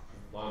 Yes,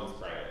 as long as it's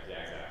private,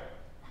 yeah, exactly.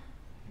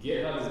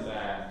 GitHub is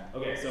bad.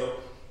 Okay,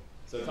 so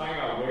talking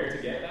about where to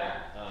get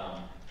that,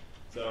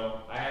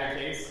 so I had a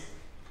case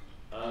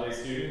of a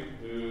student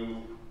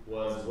who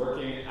was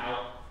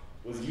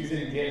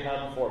using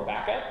GitHub for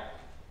backup,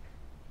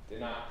 did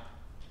not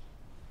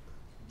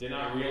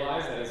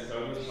realize that his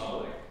code was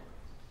public,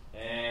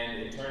 and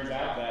it turns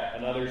out that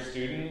another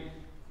student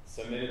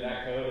submitted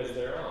that code as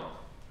their own,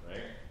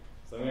 right?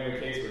 So then we have a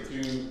case where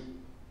two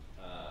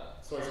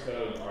source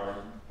codes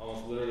are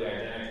almost literally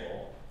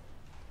identical,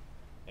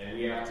 and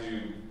we have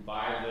to,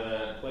 by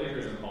the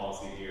plagiarism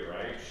policy here,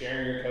 right?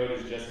 Sharing your code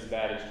is just as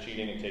bad as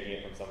cheating and taking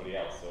it from somebody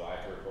else, so I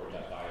have to report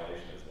that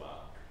violation as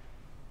well.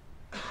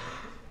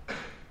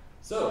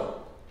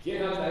 So,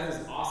 GitHub has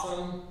this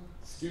awesome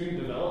student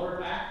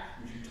developer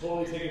pack. You should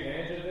totally take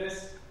advantage of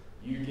this.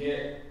 You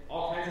get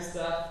all kinds of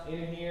stuff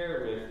in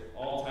here with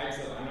all types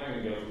of, I'm not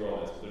going to go through all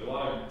this, but there's a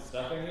lot of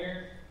stuff in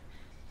here.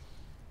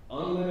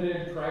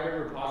 Unlimited private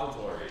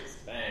repositories.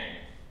 Bang.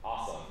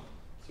 Awesome.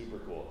 Super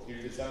cool.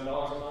 It's usually $7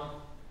 a month.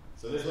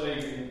 So this way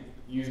you can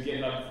use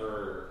GitHub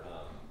for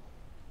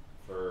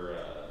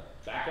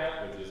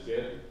backup, which is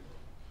good,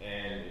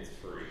 and it's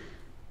free.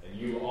 And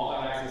you all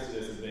have access to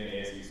this as being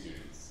ASU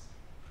students.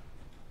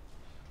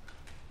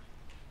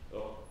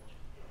 Oh.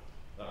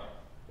 Good.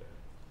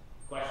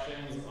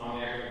 Questions on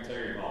the academic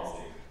integrity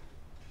policy?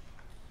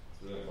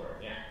 It's really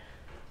important. Yeah.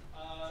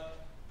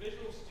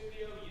 Visual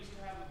Studio used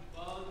to have a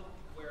bug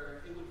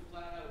where it would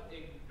flat out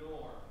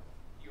ignore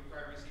your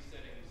privacy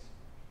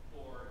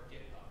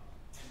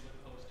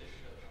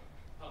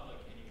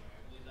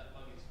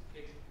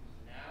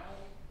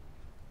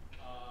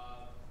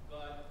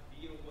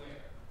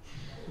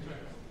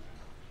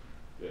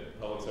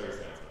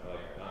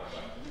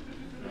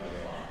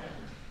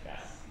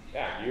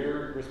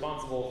you're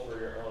responsible for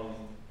your own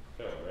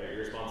code, right?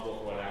 You're responsible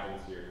for what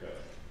happens to your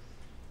code.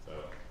 So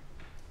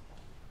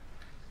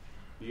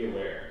be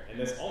aware. And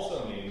this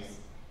also means,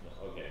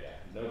 okay,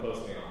 yeah, no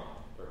posting online.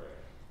 Perfect.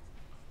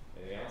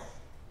 Anything else?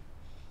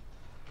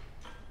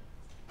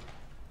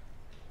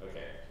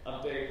 Okay,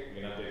 update. You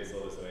can update the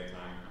syllabus at any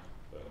time,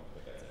 but I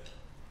think that's it.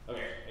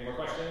 Okay, any more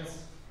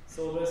questions?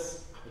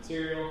 Syllabus,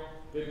 material,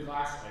 good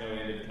class. I know we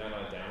ended kind of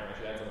on a downer. I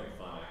should add something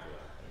fun after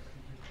that.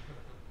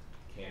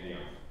 Candy on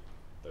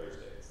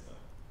Thursdays. No,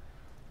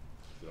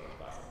 we don't have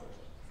class on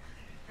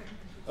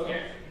Thursday.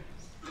 Okay.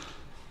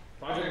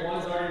 Project 1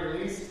 is already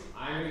released.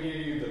 I'm going to give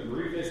you the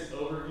briefest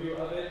overview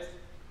of it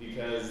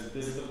because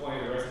this is the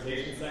point of the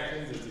recitation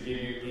sections, is to give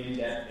you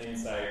in-depth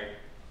insight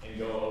and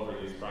go over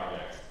these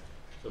projects.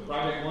 So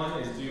project 1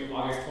 is due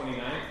August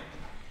 29th.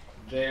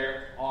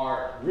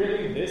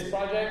 This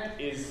project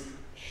is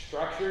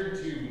structured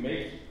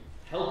to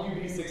help you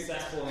be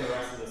successful in the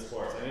rest of this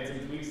course. I made some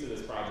tweaks to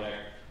this project,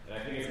 and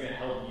I think it's going to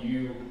help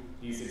you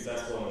be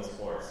successful in this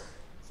course.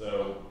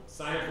 So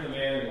sign up for the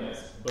mailing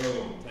list.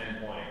 Boom,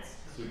 10 points.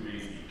 Super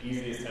easy.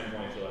 Easiest 10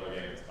 points you'll ever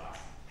get in this class.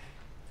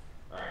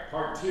 All right,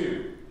 part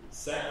 2.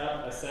 Set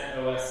up a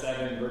CentOS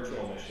 7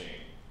 virtual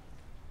machine.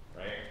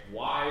 Right?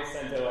 Why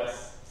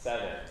CentOS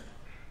 7?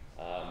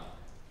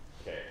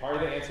 Okay, part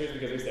of the answer is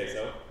because we say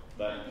so,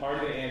 but part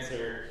of the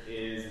answer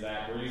is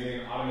that we're using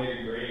an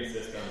automated grading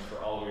system for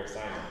all of your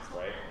assignments,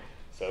 right?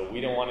 So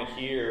we don't want to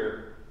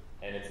hear,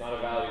 and it's not a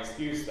valid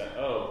excuse that,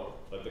 oh,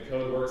 but the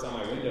code works on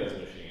my Windows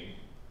machine.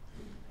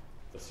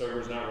 The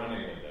server's not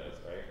running Windows,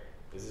 right?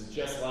 This is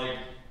just like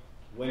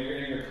when you're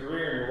in your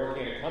career and you're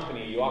working in a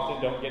company, you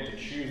often don't get to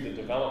choose the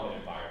development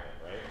environment,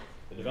 right?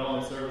 The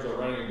development servers are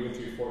running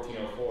Ubuntu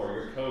 14.04.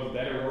 Your code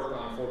better work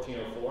on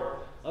 14.04,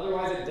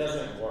 otherwise it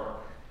doesn't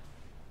work,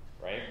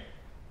 right?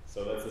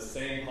 So that's the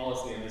same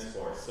policy in this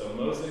course. So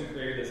Mosin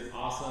created this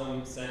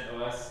awesome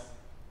CentOS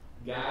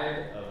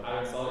guide of how to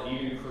install it. He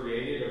even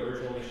created a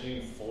virtual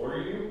machine for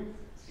you,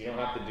 so you don't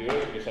have to do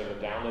it. You just have to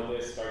download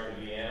this, start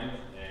the VM,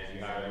 and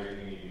you have everything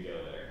you need to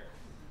go there.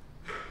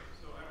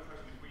 So I have a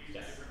question. If we use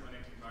Yes. a different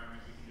Linux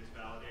environment, we can just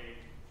validate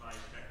by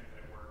checking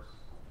that it works.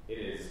 It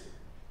is.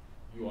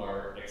 You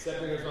are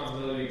accepting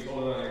responsibility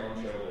totally on your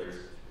own shoulders.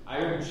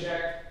 I would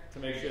check to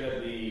make sure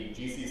that the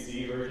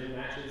GCC version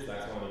matches.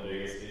 That's one of the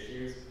biggest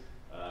issues.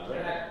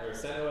 Red Hat or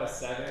CentOS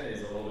 7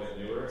 is a little bit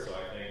newer, so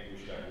I think we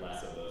should have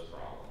less of those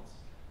problems.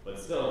 But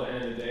still, at the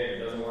end of the day, if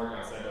it doesn't work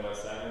on CentOS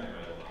 7, it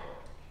might as well not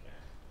work. Yeah.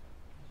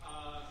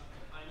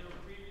 I know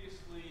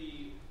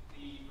previously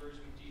the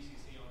version of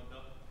GCC on the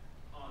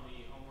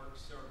homework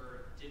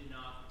server did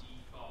not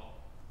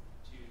default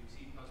to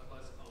C++ 11.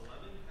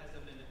 Has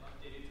that been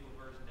updated to a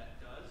version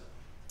that does?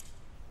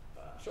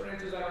 Short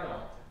answer is I don't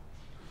know.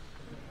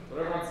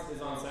 Whatever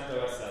is on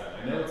CentOS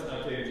 7. I know it's an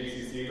updated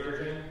GCC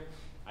version.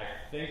 I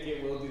think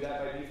it will do that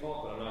by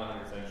default, but I'm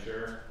not 100%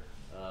 sure.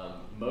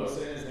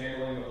 Mosin is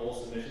handling the whole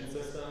submission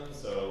system,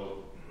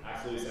 so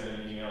absolutely send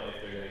an email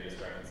if there's any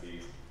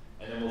discrepancies.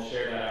 And then we'll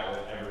share that out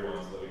with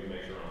everyone so that we can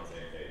make sure we're on the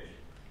same page.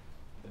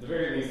 At the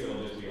very least,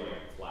 it'll just be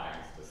like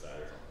flags to set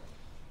or something.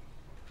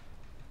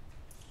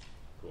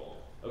 Cool.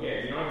 Okay,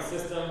 if you don't have a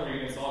system where you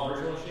can install a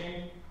virtual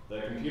machine,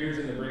 the computers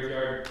in the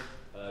Brickyard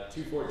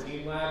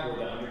 214 lab,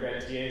 where the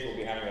undergrad TAs will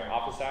be having their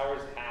office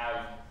hours,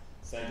 have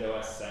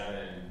CentOS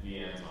 7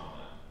 VMs on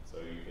them, so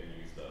you can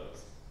use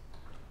those.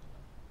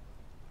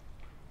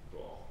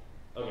 Cool.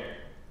 Okay.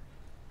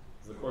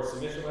 This is the course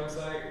submission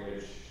website,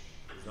 which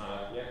is not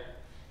up yet.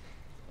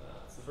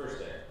 It's the first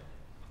day.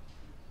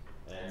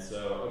 And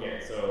so,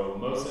 okay, so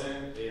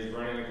Mosin is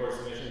running the course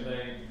submission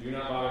thing. Do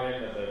not bother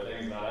him that the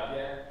thing's not up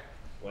yet.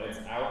 When it's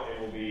out, it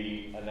will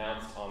be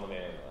announced on the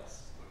mailing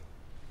list.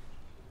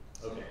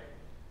 Okay.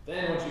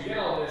 Then once you get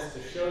all this,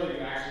 to show that you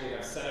actually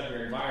have set up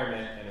your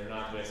environment and are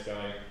not just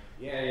going,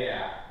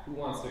 yeah, who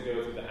wants to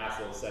go through the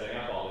hassle of setting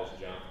up all this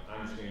junk?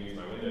 I'm just going to use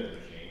my Windows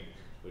machine,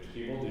 which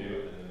people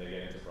do, and then they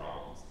get into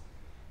problems.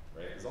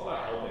 Right? It's all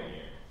about helping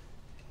you.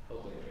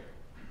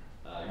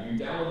 You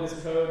download this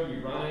code, you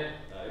run it,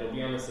 it'll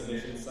be on the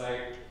submission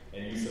site,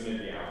 and you submit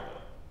the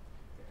output.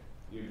 Okay.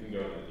 You can go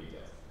into the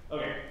details.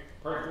 Okay,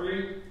 part 3.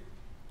 We'll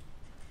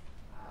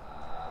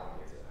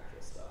get to the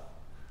actual stuff.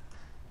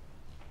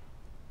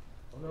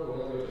 Oh no,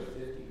 we'll go to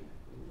 50.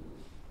 Ooh.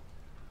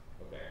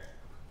 Okay.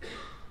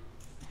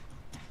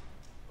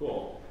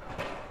 Cool.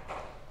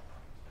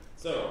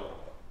 So,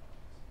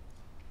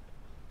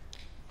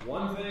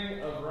 one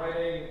thing of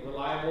writing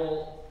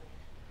reliable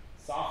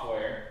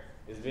software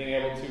is being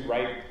able to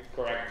write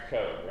correct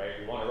code, right?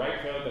 We want to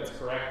write code that's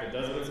correct, that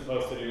does what it's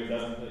supposed to do, and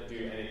doesn't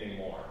do anything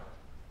more,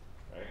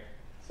 right?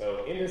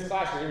 So in this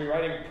class, we're going to be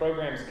writing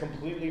programs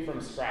completely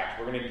from scratch.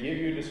 We're going to give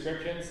you a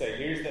description, say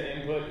here's the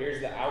input,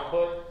 here's the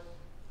output,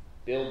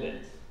 build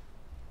it,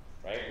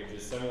 right? Which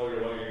is similar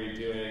to what you're going to be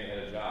doing at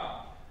a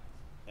job.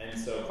 And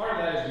so part of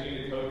that is you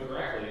need to code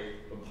correctly,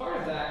 but part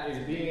of that is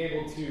being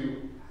able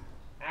to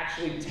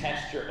actually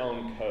test your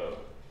own code.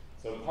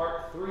 So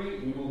part 3,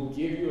 we will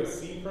give you a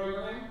C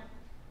program,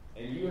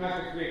 and you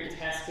have to create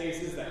test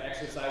cases that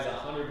exercise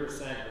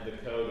 100% of the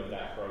code of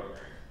that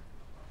program.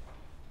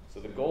 So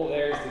the goal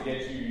there is to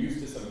get you used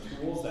to some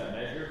tools that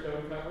measure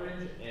code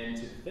coverage and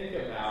to think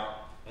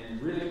about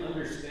and really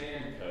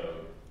understand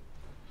code.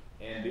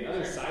 And the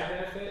other side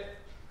benefit,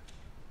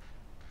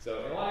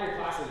 so in a lot of your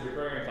classes, your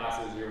programming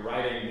classes, you're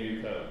writing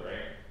new code,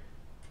 right?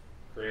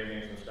 Creating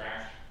things from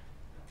scratch,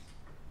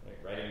 right?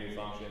 Writing new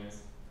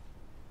functions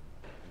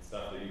and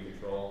stuff that you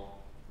control.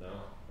 No?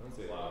 I don't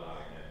see a lot of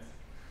nodding heads.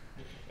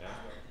 Yeah?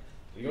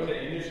 You go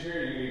into industry,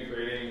 you're going to be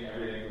creating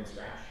everything from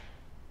scratch.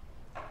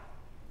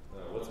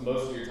 What's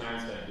most of your time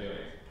spent doing?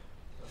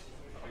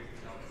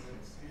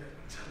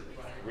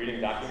 Reading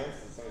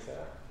documents? Did somebody say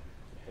that?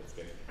 That's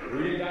good.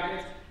 Reading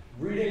documents?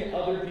 Reading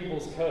other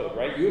people's code,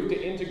 right? You have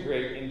to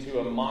integrate into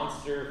a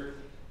monster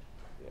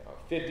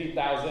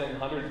 50,000,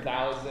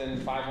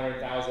 100,000,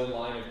 500,000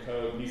 line of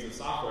code piece of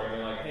software, and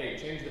they're like, hey,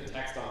 change the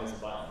text on this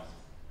button.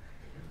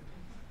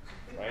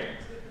 Right?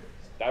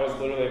 That was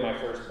literally my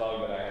first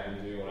bug that I had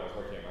to do when I was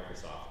working at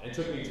Microsoft. And it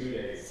took me 2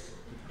 days.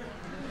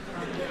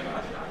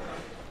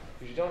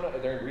 Because you don't know,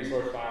 they're in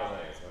resource files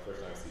anyway. It's my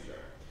first time C#.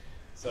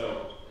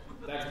 So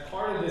that's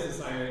part of this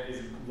assignment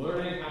is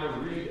learning how to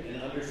read and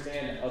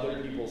understand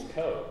other people's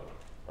code,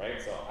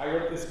 right? So I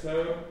wrote this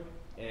code,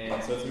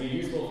 and so it's going to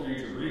be useful for you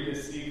to read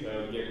this C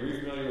code, get really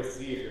familiar with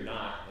C if you're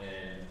not,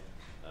 and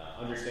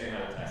understand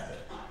how to test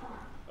it.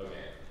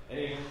 Okay.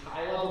 Any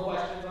high-level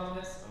questions on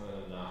this? I'm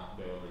going to not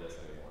go over this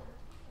anymore.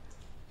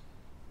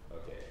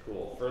 Okay,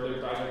 cool. Further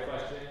project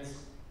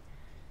questions?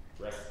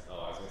 I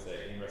was going to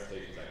say in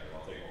recitation section.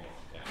 I'll take one more.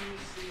 Yeah. Do you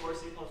use C or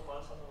C++ on the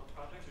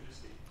project, or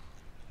just C?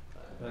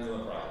 Depends on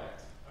the project.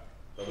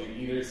 They'll be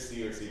either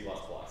C or C++.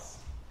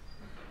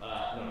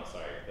 No,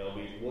 sorry.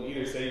 We'll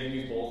either say you can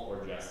use both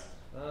or just.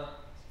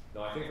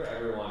 No, I think for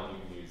everyone you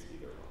can use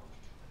either one.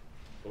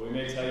 But we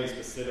may tell you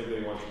specifically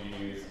we want you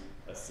to use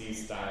a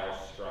C-style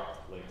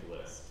struct linked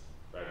list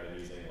rather than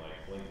using like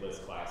linked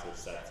list class or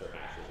sets or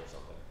hashes or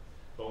something.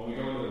 But when we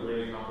go into the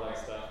really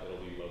complex stuff,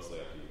 it'll be mostly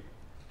up to you.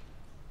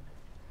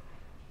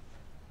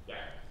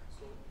 Yeah.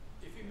 So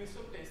if you miss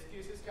some test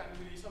cases, can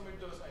we resubmit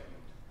the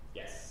assignment?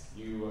 Yes,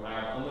 you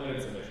have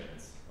unlimited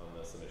submissions on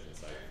the submission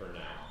site for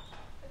now.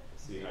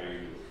 See how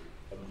you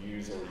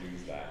abuse or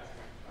use that.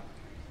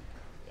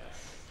 Yes.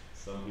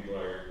 Some people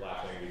are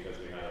laughing because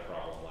we had a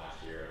problem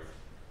last year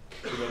of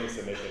too many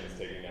submissions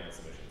taking down the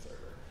submission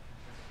server.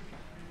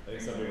 I think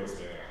some people were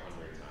submitting like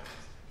 100 times.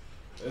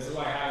 And this is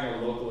why having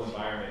a local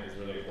environment is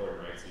really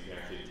important, right? So you can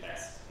actually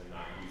test and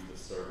not use the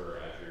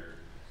server as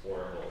your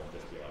oracle and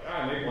just be like,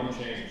 I made one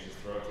change, just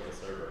throw it to the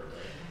server,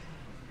 right?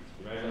 Can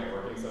you imagine like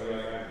working something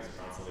like that, just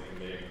constantly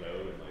committing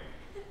code and like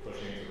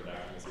pushing it to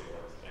production to see if it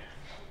works? Yeah.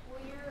 Will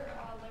your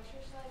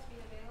lecture slides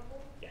be available?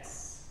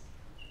 Yes.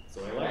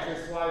 So my lecture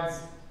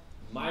slides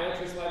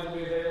will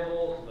be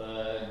available.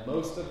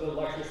 Most of the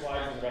lecture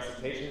slides and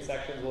recitation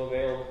sections will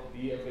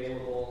be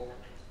available.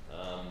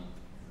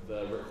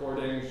 The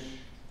recordings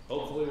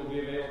hopefully will be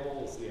available.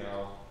 We'll see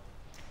how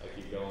I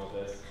keep going with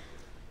this.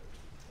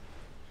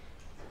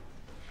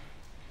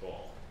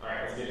 Cool. All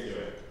right, let's get to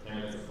it. 10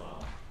 minutes of fun.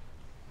 I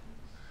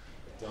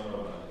don't know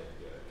what I'm going to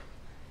do.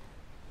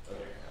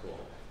 Okay, cool.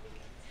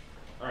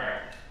 All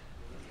right.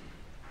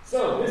 So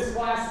this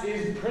class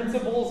is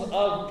Principles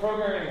of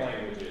Programming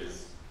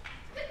Languages.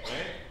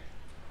 Right?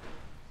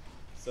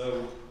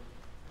 So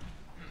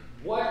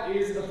what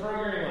is the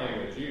programming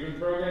language? You've been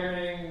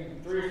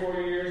programming 3 or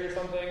 4 years or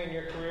something in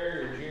your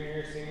career, your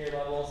junior, senior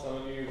level, some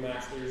of you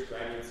masters,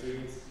 graduate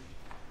students.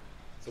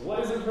 So what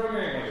is a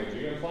programming language?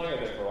 You've been playing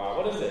with it for a while.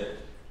 What is it?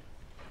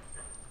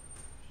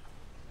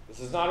 This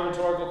is not a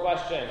rhetorical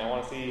question. I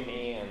want to see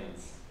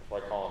hands before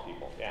I call on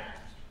people. Yeah?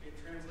 It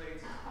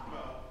translates,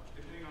 well,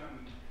 depending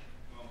on,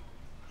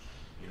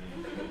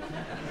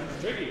 It's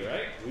tricky,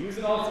 right? We use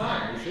it all the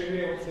time. We should be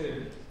able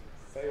to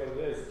say what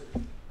it is.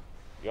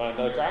 You want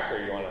another crack, or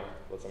you want to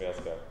let somebody else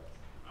go?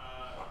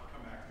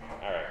 come back to me.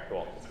 All right,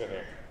 cool. Let's go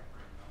here.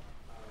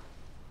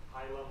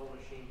 High-level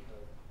machine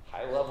code.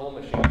 High-level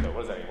machine code.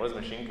 What does that mean? What is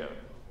machine code?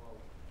 Well,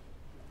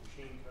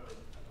 machine code,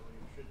 I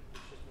believe, it's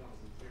just ones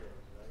and zeros,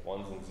 right?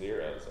 Ones and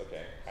zeros.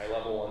 Okay.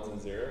 High-level ones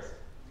and zeros.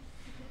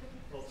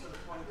 Well, to the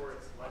point where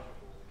it's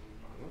legible. You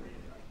can read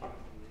it, you can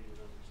read it,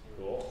 understand it.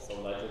 Cool.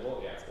 So legible.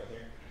 Yeah, let's go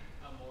here.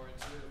 A more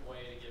intuitive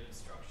way to give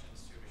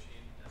instructions to a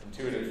machine.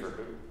 Intuitive for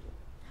who?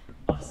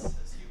 Us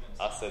as humans.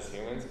 Us as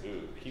humans?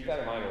 Ooh, keep that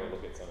in mind when we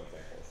look at some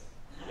examples.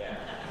 Yeah,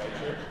 quite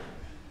sure.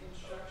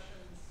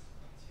 Instructions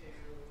to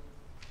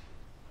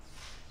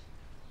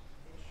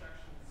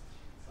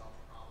solve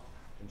a problem.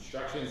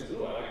 Instructions,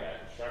 ooh, I like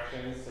that.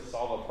 Instructions to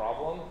solve a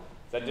problem.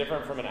 Is that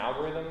different from an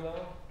algorithm,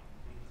 though?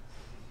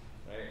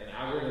 Right? An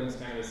algorithm is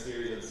kind of a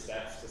series of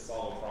steps to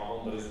solve a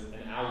problem, but is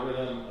an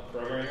algorithm a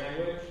programming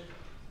language?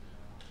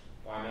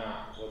 Why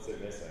not? What's it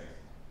missing?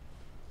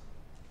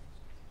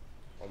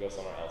 I'll go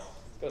somewhere else.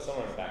 Let's go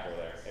somewhere in the back over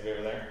there. Maybe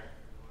over there?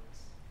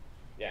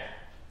 Yeah.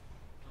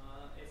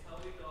 It's how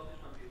we talk to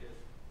computers.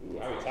 Ooh,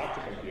 how we talk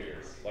to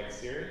computers. Like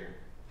Siri?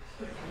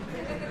 So,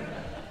 we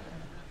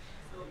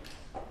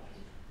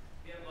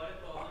have got a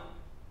problem.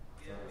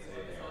 We want to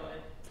solve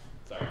it.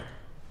 Sorry.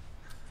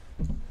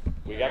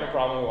 We got a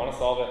problem, we want to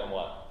solve it, and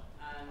what?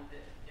 And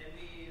in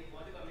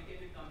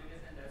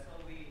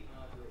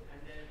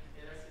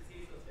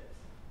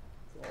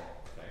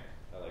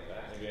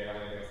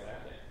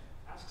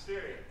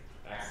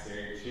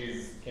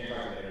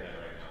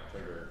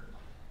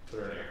put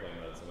her in airplane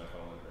mode so my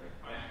phone wouldn't ring.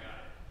 I got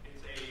it.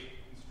 It's a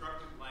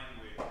constructed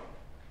language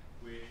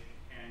which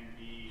can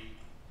be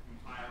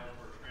compiled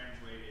or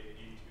translated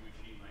into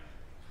machine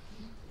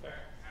language. Okay.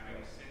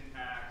 Having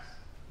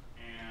syntax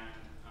and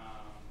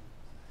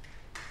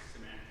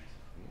semantics.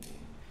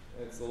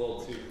 It's a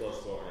little too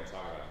close to what we're going to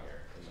talk about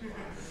here. In the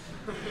class.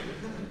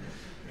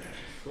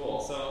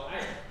 Cool. So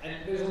and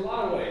there's a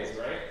lot of ways,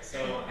 right?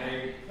 So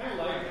I kind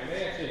of I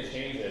may actually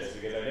change this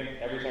because I think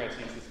every time I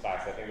teach this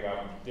class, I think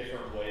about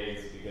different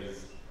ways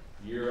because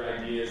your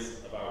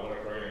ideas about what a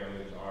programming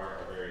language are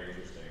very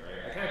interesting,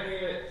 right? I kind of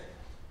think of it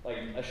like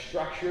a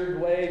structured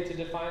way to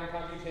define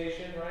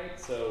computation, right?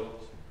 So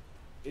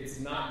it's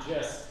not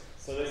just,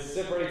 so this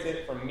separates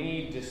it from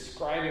me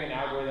describing an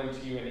algorithm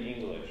to you in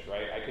English,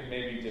 right? I could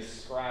maybe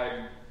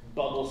describe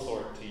bubble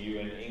sort to you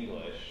in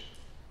English,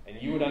 and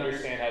you would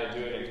understand how to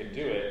do it and could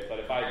do it, but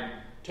if I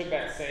took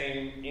that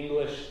same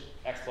English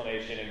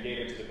explanation and gave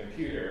it to the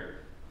computer,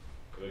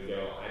 it would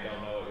go, I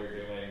don't know what you're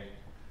doing.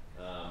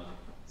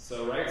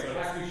 So it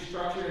has to be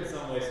structured in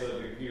some way so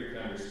that the computer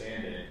can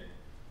understand it.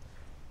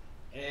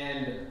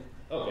 And,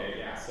 okay,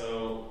 yeah,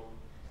 so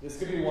this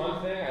could be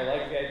one thing. I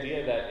like the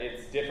idea that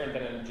it's different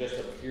than just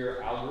a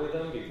pure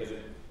algorithm because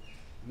it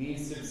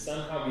needs to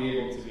somehow be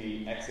able to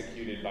be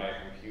executed by a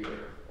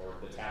computer, or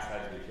the task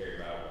has to be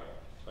carried out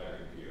by the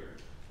computer.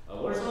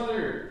 What are some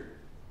other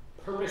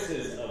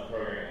purposes of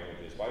programming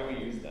languages? Why do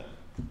we use them?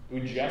 Do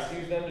we just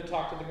use them to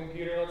talk to the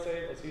computer, let's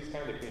say? Let's use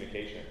kind of the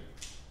communication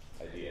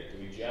idea. Do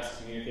we just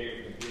communicate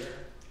with the computer?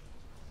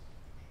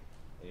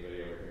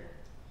 Anybody over here?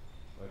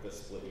 I like to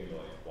split you into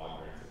like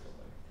quadrants or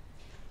something.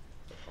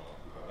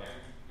 Okay.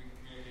 We can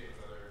communicate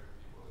with other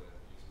people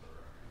that use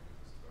programming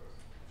languages, I suppose.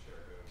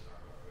 Share code,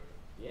 talk about code.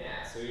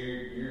 Yeah, so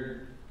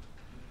you're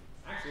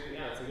actually,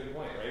 yeah, that's a good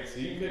point, right?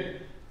 So you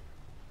could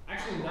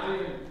actually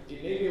not even, it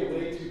may be a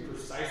way to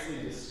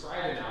precisely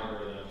describe an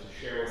algorithm to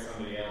share with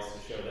somebody else to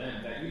show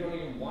them that you don't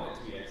even want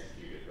it to be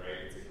executed,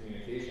 right? It's a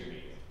communication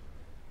medium.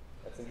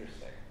 That's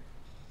interesting.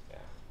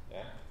 Yeah.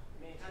 Yeah? I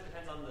mean, it kind of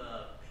depends on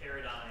the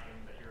paradigm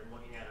that you're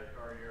looking at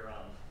or your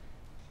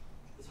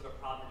the sort of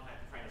problem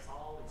you're trying to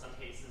solve. In some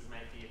cases, it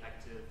might be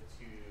effective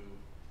to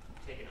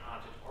take an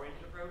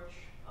object-oriented approach,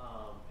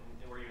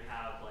 and where you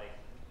have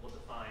we'll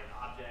define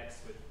objects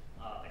with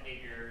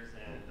behaviors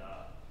and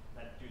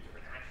that do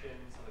different actions.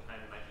 Some of the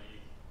time, it might be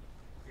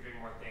you're doing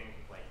more things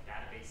with like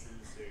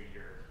databases, so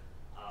your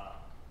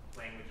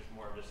language is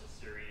more of just a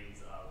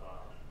series of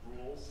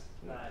rules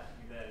that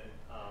you then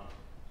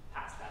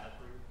pass data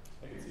through.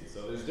 I can see.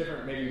 So there's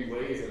different maybe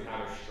ways of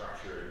how to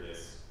structure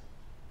this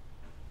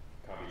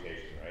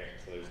computation, right?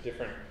 So there's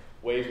different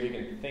ways we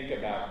can think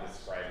about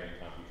describing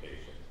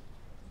computation.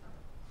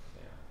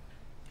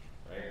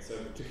 Yeah. Right? So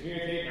to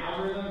communicate an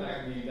algorithm,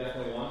 that can be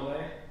definitely one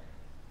way.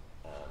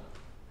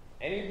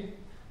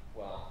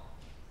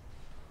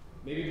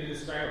 Maybe to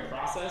describe a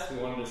process, we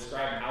want to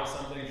describe how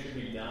something should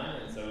be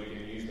done, and so we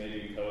can use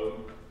maybe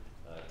code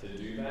to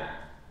do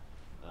that.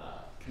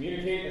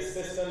 Communicate a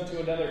system to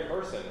another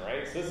person,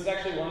 right? So this is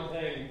actually one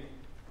thing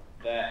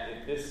that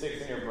if this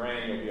sticks in your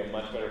brain, you'll be a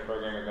much better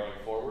programmer going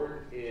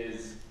forward,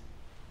 is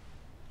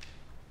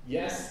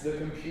yes, the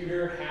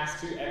computer has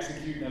to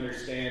execute and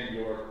understand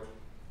your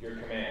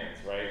commands,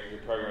 right?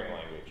 Your programming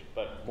language.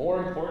 But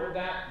more important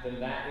than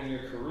that in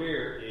your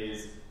career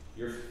is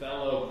your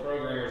fellow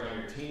programmers on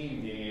your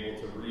team being able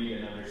to read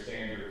and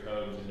understand your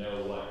code to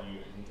know what you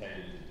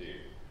intended to do.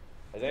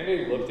 Has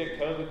anybody looked at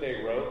code that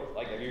they wrote?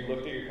 Like, have you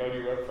looked at your code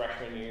you wrote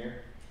freshman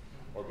year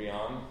or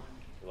beyond?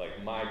 You're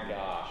like, my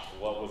gosh,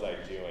 what was I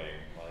doing?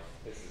 Like,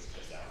 this is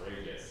just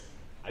outrageous.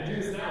 I do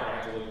this now, I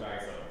have to look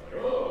back at something. I'm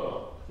like,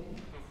 oh,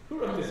 who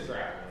wrote this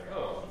crap? I'm like,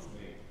 oh, it's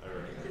me. I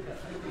wrote it.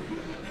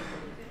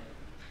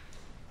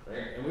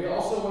 Right? And we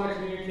also want to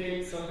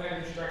communicate some kind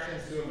of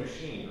instructions to a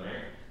machine,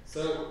 right?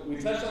 So we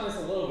touched on this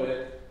a little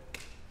bit,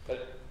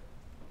 but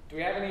do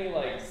we have any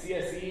like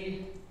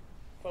CSE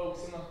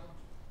folks in the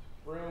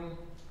room?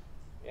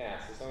 Yeah,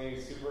 so some of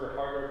you super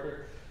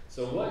hardware.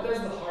 So what does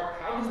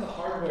how does the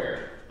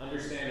hardware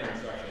understand our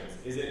instructions?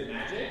 Is it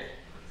magic?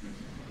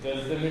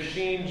 Does the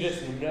machine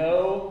just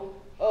know,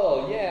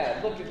 oh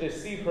yeah, look at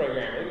this C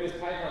program, look at this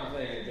Python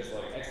thing, it just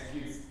like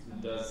executes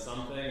and does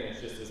something, and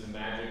it's just this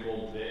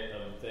magical bit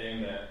of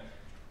thing that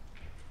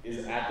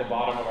is at the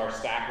bottom of our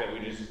stack that we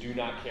just do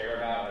not care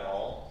about at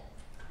all?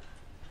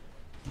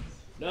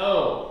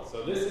 No.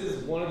 So this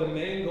is one of the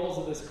main goals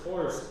of this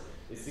course,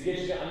 is to get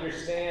you to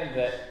understand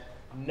that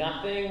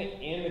nothing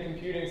in the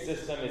computing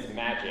system is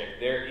magic.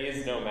 There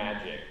is no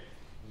magic.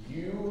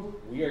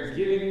 We are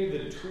giving you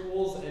the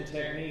tools and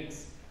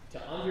techniques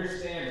to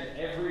understand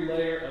every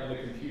layer of the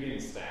computing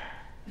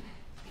stack.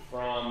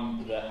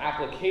 From the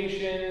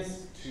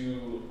applications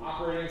to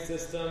operating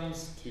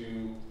systems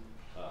to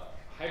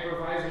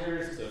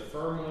hypervisors to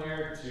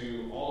firmware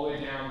to all the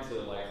way down to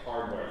like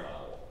hardware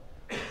level.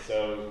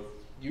 So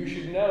you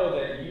should know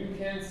that you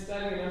can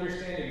study and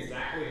understand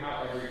exactly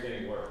how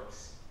everything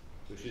works,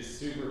 which is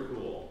super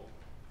cool.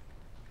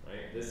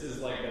 Right? This is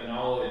like the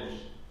knowledge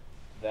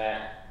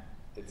that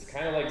it's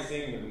kind of like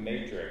seeing the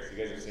Matrix. You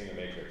guys have seen the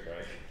Matrix,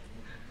 right?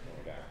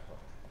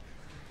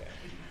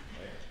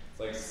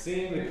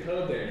 seeing the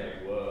code there, you're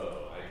like,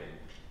 whoa, I can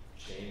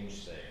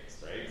change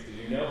things, right? So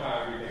you know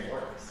how everything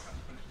works.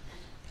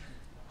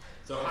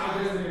 So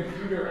how does the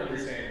computer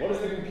understand? What does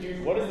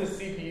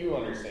the CPU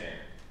understand?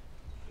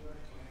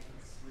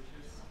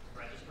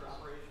 Register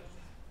operations.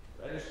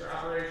 Register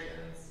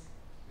operations.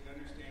 It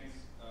understands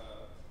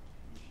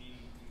machine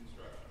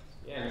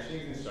instructions. Yeah,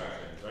 machine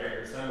instructions, right? Or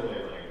assembly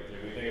language.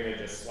 If we think of it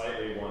just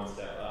slightly one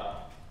step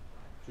up.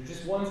 So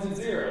just ones and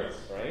zeros,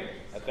 right?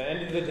 At the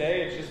end of the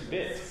day, it's just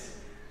bits.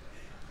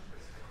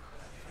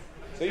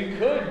 So you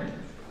could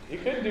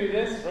do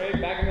this,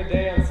 right? Back in the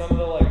day on some of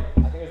the,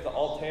 I think it was the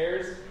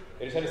Altairs,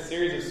 they just had a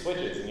series of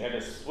switches, and you had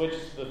to switch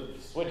the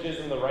switches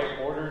in the right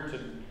order to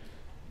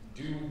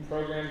do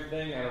program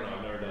thing. I don't know,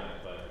 I've never done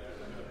it, but.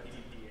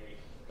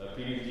 A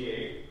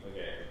PDP-8?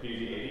 Okay, a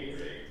PDP-80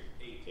 or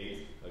 8?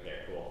 8. Okay,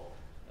 cool.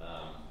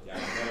 Yeah,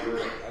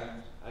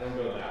 I don't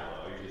go that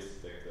low. I just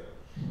stick to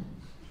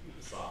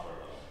the software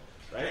level,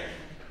 right?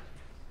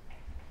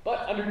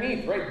 But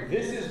underneath, right,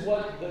 this is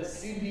what the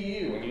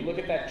CPU, when you look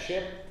at that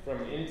chip from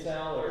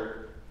Intel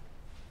or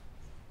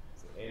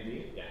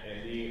AMD? Yeah,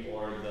 AMD,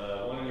 or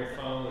the one in your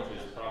phone,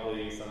 which is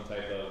probably some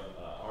type of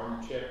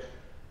ARM chip,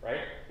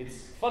 right?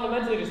 It's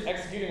fundamentally just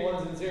executing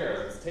ones and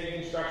zeros. It's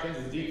taking instructions,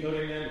 it's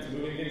decoding them, it's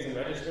moving things in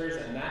registers,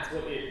 and that's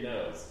what it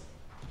knows,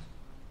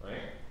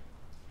 right?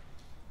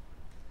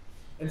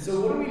 And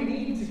so what do we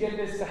need to get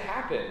this to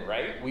happen,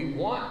 right? We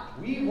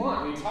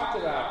talked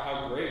about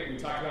how great, we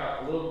touched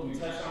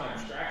on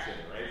abstraction,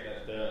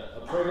 right? That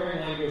a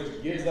programming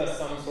language gives us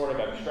some sort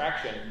of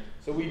abstraction,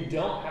 so we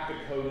don't have to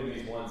code in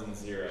these ones and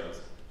zeros,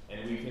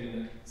 and we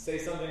can say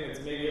something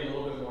that's maybe a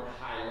little bit more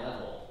high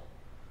level,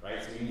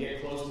 right? So we can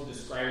get close to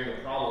describing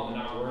the problem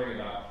and not worrying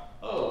about,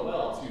 oh,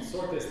 well, to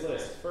sort this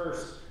list,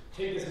 first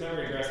take this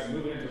memory address and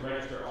move it into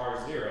register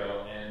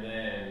R0 and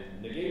then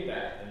negate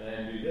that and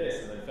then do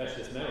this and then fetch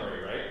this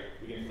memory, right?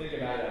 We can think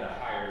about it at a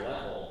higher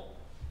level,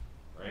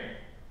 right?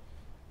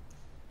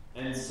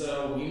 And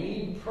so we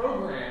need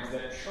programs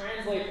that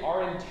translate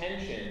our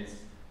intentions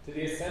to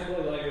the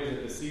assembly language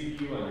that the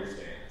CPU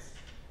understands.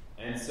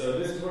 And so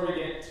this is where we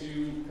get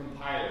to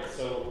compilers.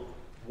 So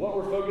what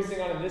we're focusing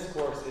on in this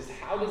course is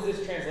how does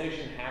this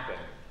translation happen?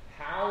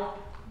 How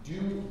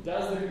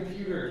does the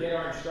computer get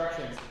our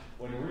instructions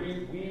when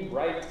we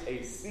write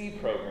a C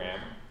program?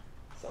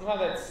 Somehow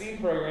that C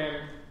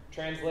program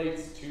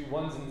translates to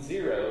ones and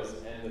zeros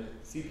and the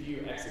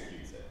CPU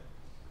executes it,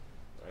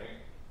 right?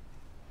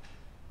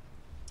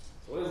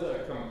 So what is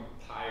a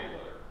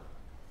compiler?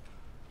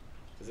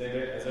 Has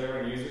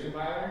everyone used a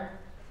compiler?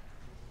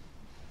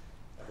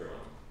 Everyone,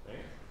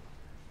 right?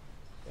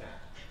 Yeah.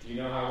 Do you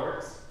know how it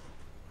works?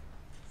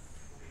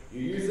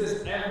 You use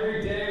this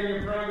every day when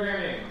you're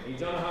programming. You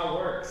don't know how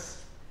it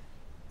works.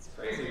 It's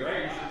crazy,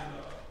 right?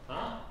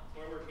 Huh? That's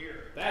why we're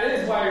here. That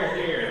is why you're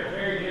here.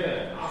 Very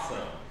good.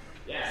 Awesome.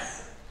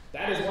 Yes.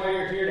 That is why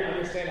you're here, to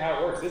understand how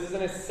it works. This is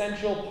an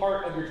essential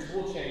part of your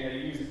tool chain that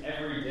you use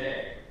every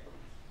day.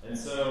 And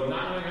so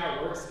not knowing how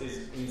it works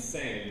is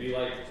insane. It'd be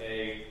like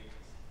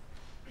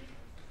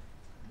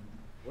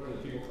what do the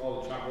people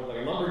call the chocolate? Like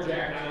a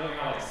lumberjack not knowing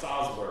how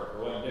saws work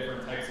or what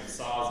different types of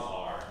saws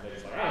are. And they're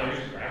just like, oh, you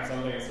just grab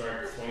something and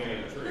start swinging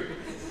at a tree.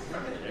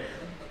 Okay.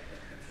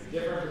 It's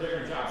different for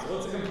different jobs. So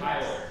what's a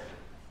compiler?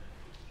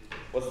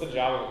 What's the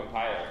job of a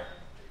compiler?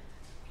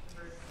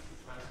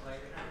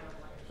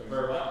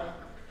 Convert what?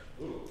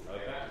 Ooh, I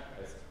like that.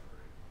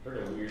 I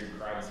heard a weird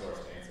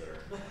crowdsourced answer.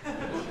 I'm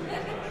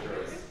not sure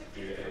it's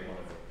due to any one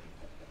of them.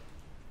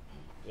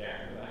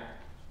 Yeah, in the back.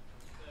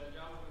 The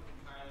job of a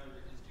compiler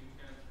is to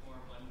transform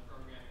one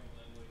programming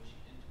language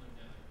into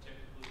another,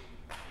 typically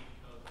machine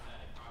code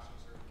that a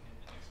processor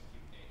can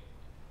execute natively.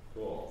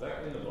 Cool. Is that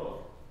in the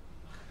book?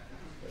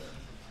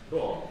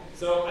 Cool.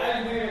 So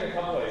I think in a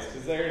couple ways,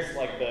 because there's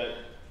like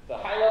the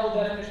high-level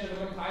definition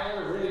of a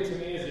compiler really to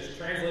me is just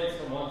translates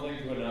from one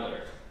thing to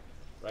another,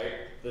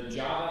 right? The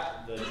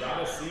Java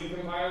C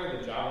compiler,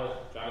 the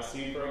Java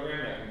C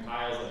program that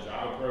compiles a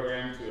Java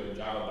program to a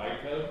Java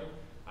bytecode,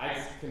 I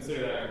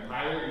consider that a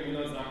compiler, even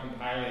though it's not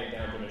compiling it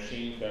down to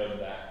machine code,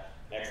 that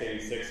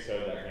x86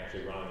 code that can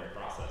actually run on your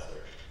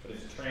processor, but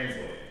it's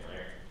translating,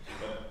 right?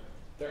 But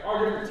there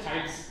are different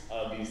types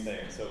of these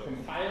things. So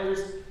compilers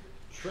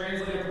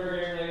translate a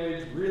programming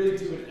language really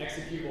to an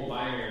executable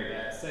binary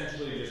that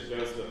essentially just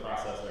goes to the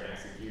processor and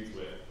executes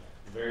with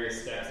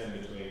various steps in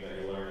between that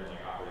you learn in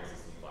like operating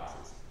system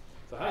classes.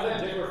 So how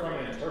does that differ from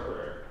an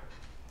interpreter?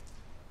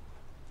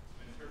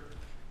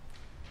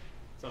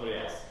 Somebody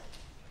else.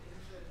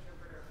 Isn't the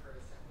interpreter for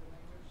assembly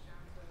language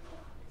down to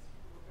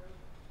executable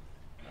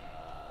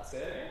code? Say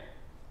that again.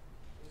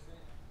 Is it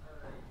to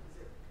transform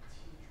into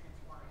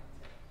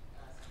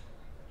assembly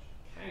language?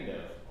 Kind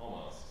of,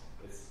 almost.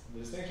 The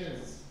distinction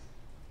is,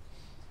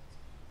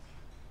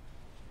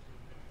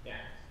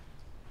 yeah.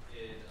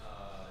 It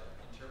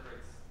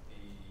interprets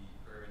the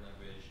programming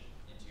language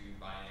into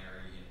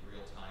binary in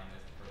real time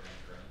as the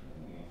program's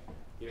running.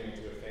 Giving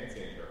it to a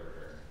fancy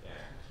interpreter, yeah.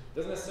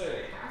 Doesn't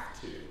necessarily have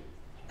to,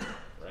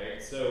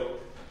 right? So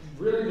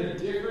really the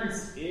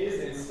difference is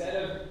instead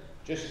of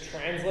just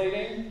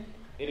translating,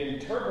 it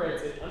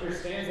interprets, it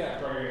understands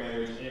that programming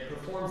language, and it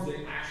performs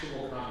the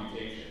actual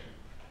computation.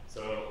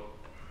 So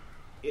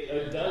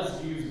it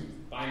does use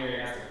binary,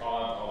 has to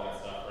call out all that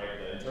stuff, right?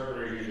 The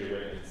interpreter is usually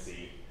written in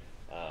C.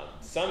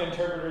 Some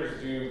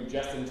interpreters do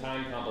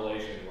just-in-time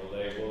compilation, where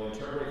they will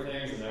interpret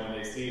things, and then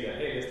when they see that,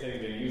 hey, this thing's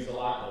being used a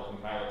lot, they'll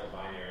compile it to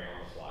binary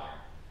on the fly.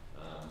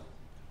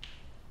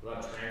 What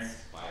about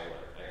transpiler?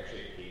 I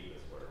actually hate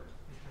this word.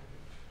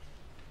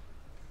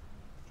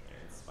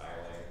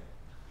 Transpiling.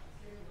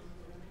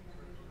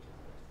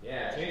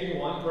 Yeah, changing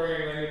one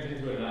programming language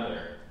into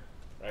another.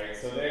 Right?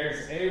 So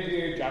there's,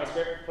 anybody do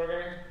JavaScript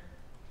programming?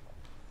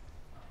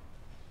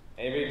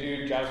 Anybody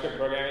do JavaScript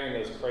programming?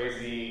 Those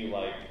crazy,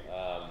 like,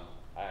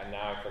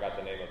 now I forgot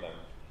the name of them.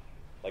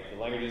 Like the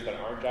languages that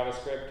aren't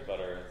JavaScript, but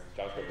are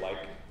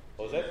JavaScript-like.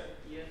 What was it?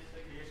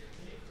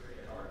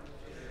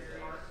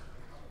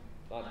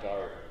 Not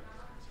Dart.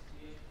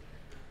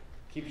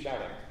 Keep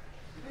shouting.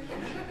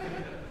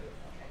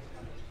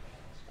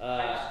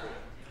 What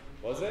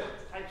was it?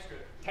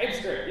 TypeScript.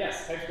 TypeScript,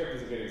 yes. TypeScript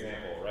is a good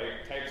example,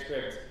 right?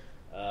 TypeScript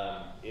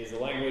is a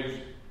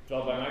language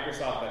developed by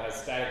Microsoft that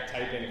has static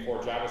typing for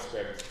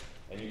JavaScript,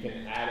 and you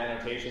can add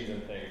annotations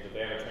and things, but they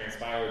have a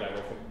transpiler that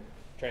will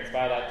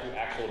transpile that to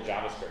actual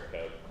JavaScript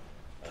code.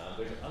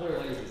 There's other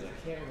languages, and I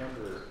can't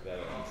remember the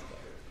other ones.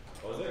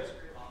 What was it?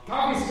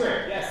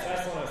 CoffeeScript, yes,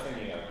 that's the one I was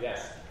thinking of,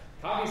 yes.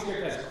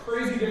 CoffeeScript has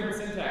crazy different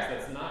syntax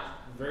that's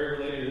not very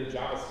related to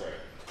JavaScript,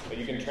 but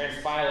you can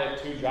transpile it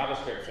to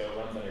JavaScript so it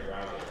runs on your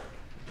browser.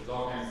 There's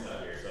all kinds of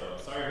stuff here, so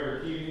sorry for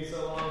repeating me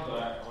so long,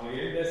 but I want to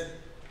get into this.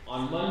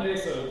 On Monday,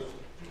 so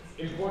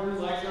important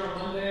lecture on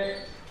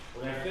Monday,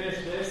 we're going to finish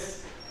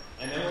this,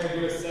 and then we're going to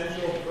do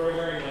essential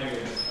programming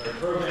language, or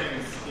programming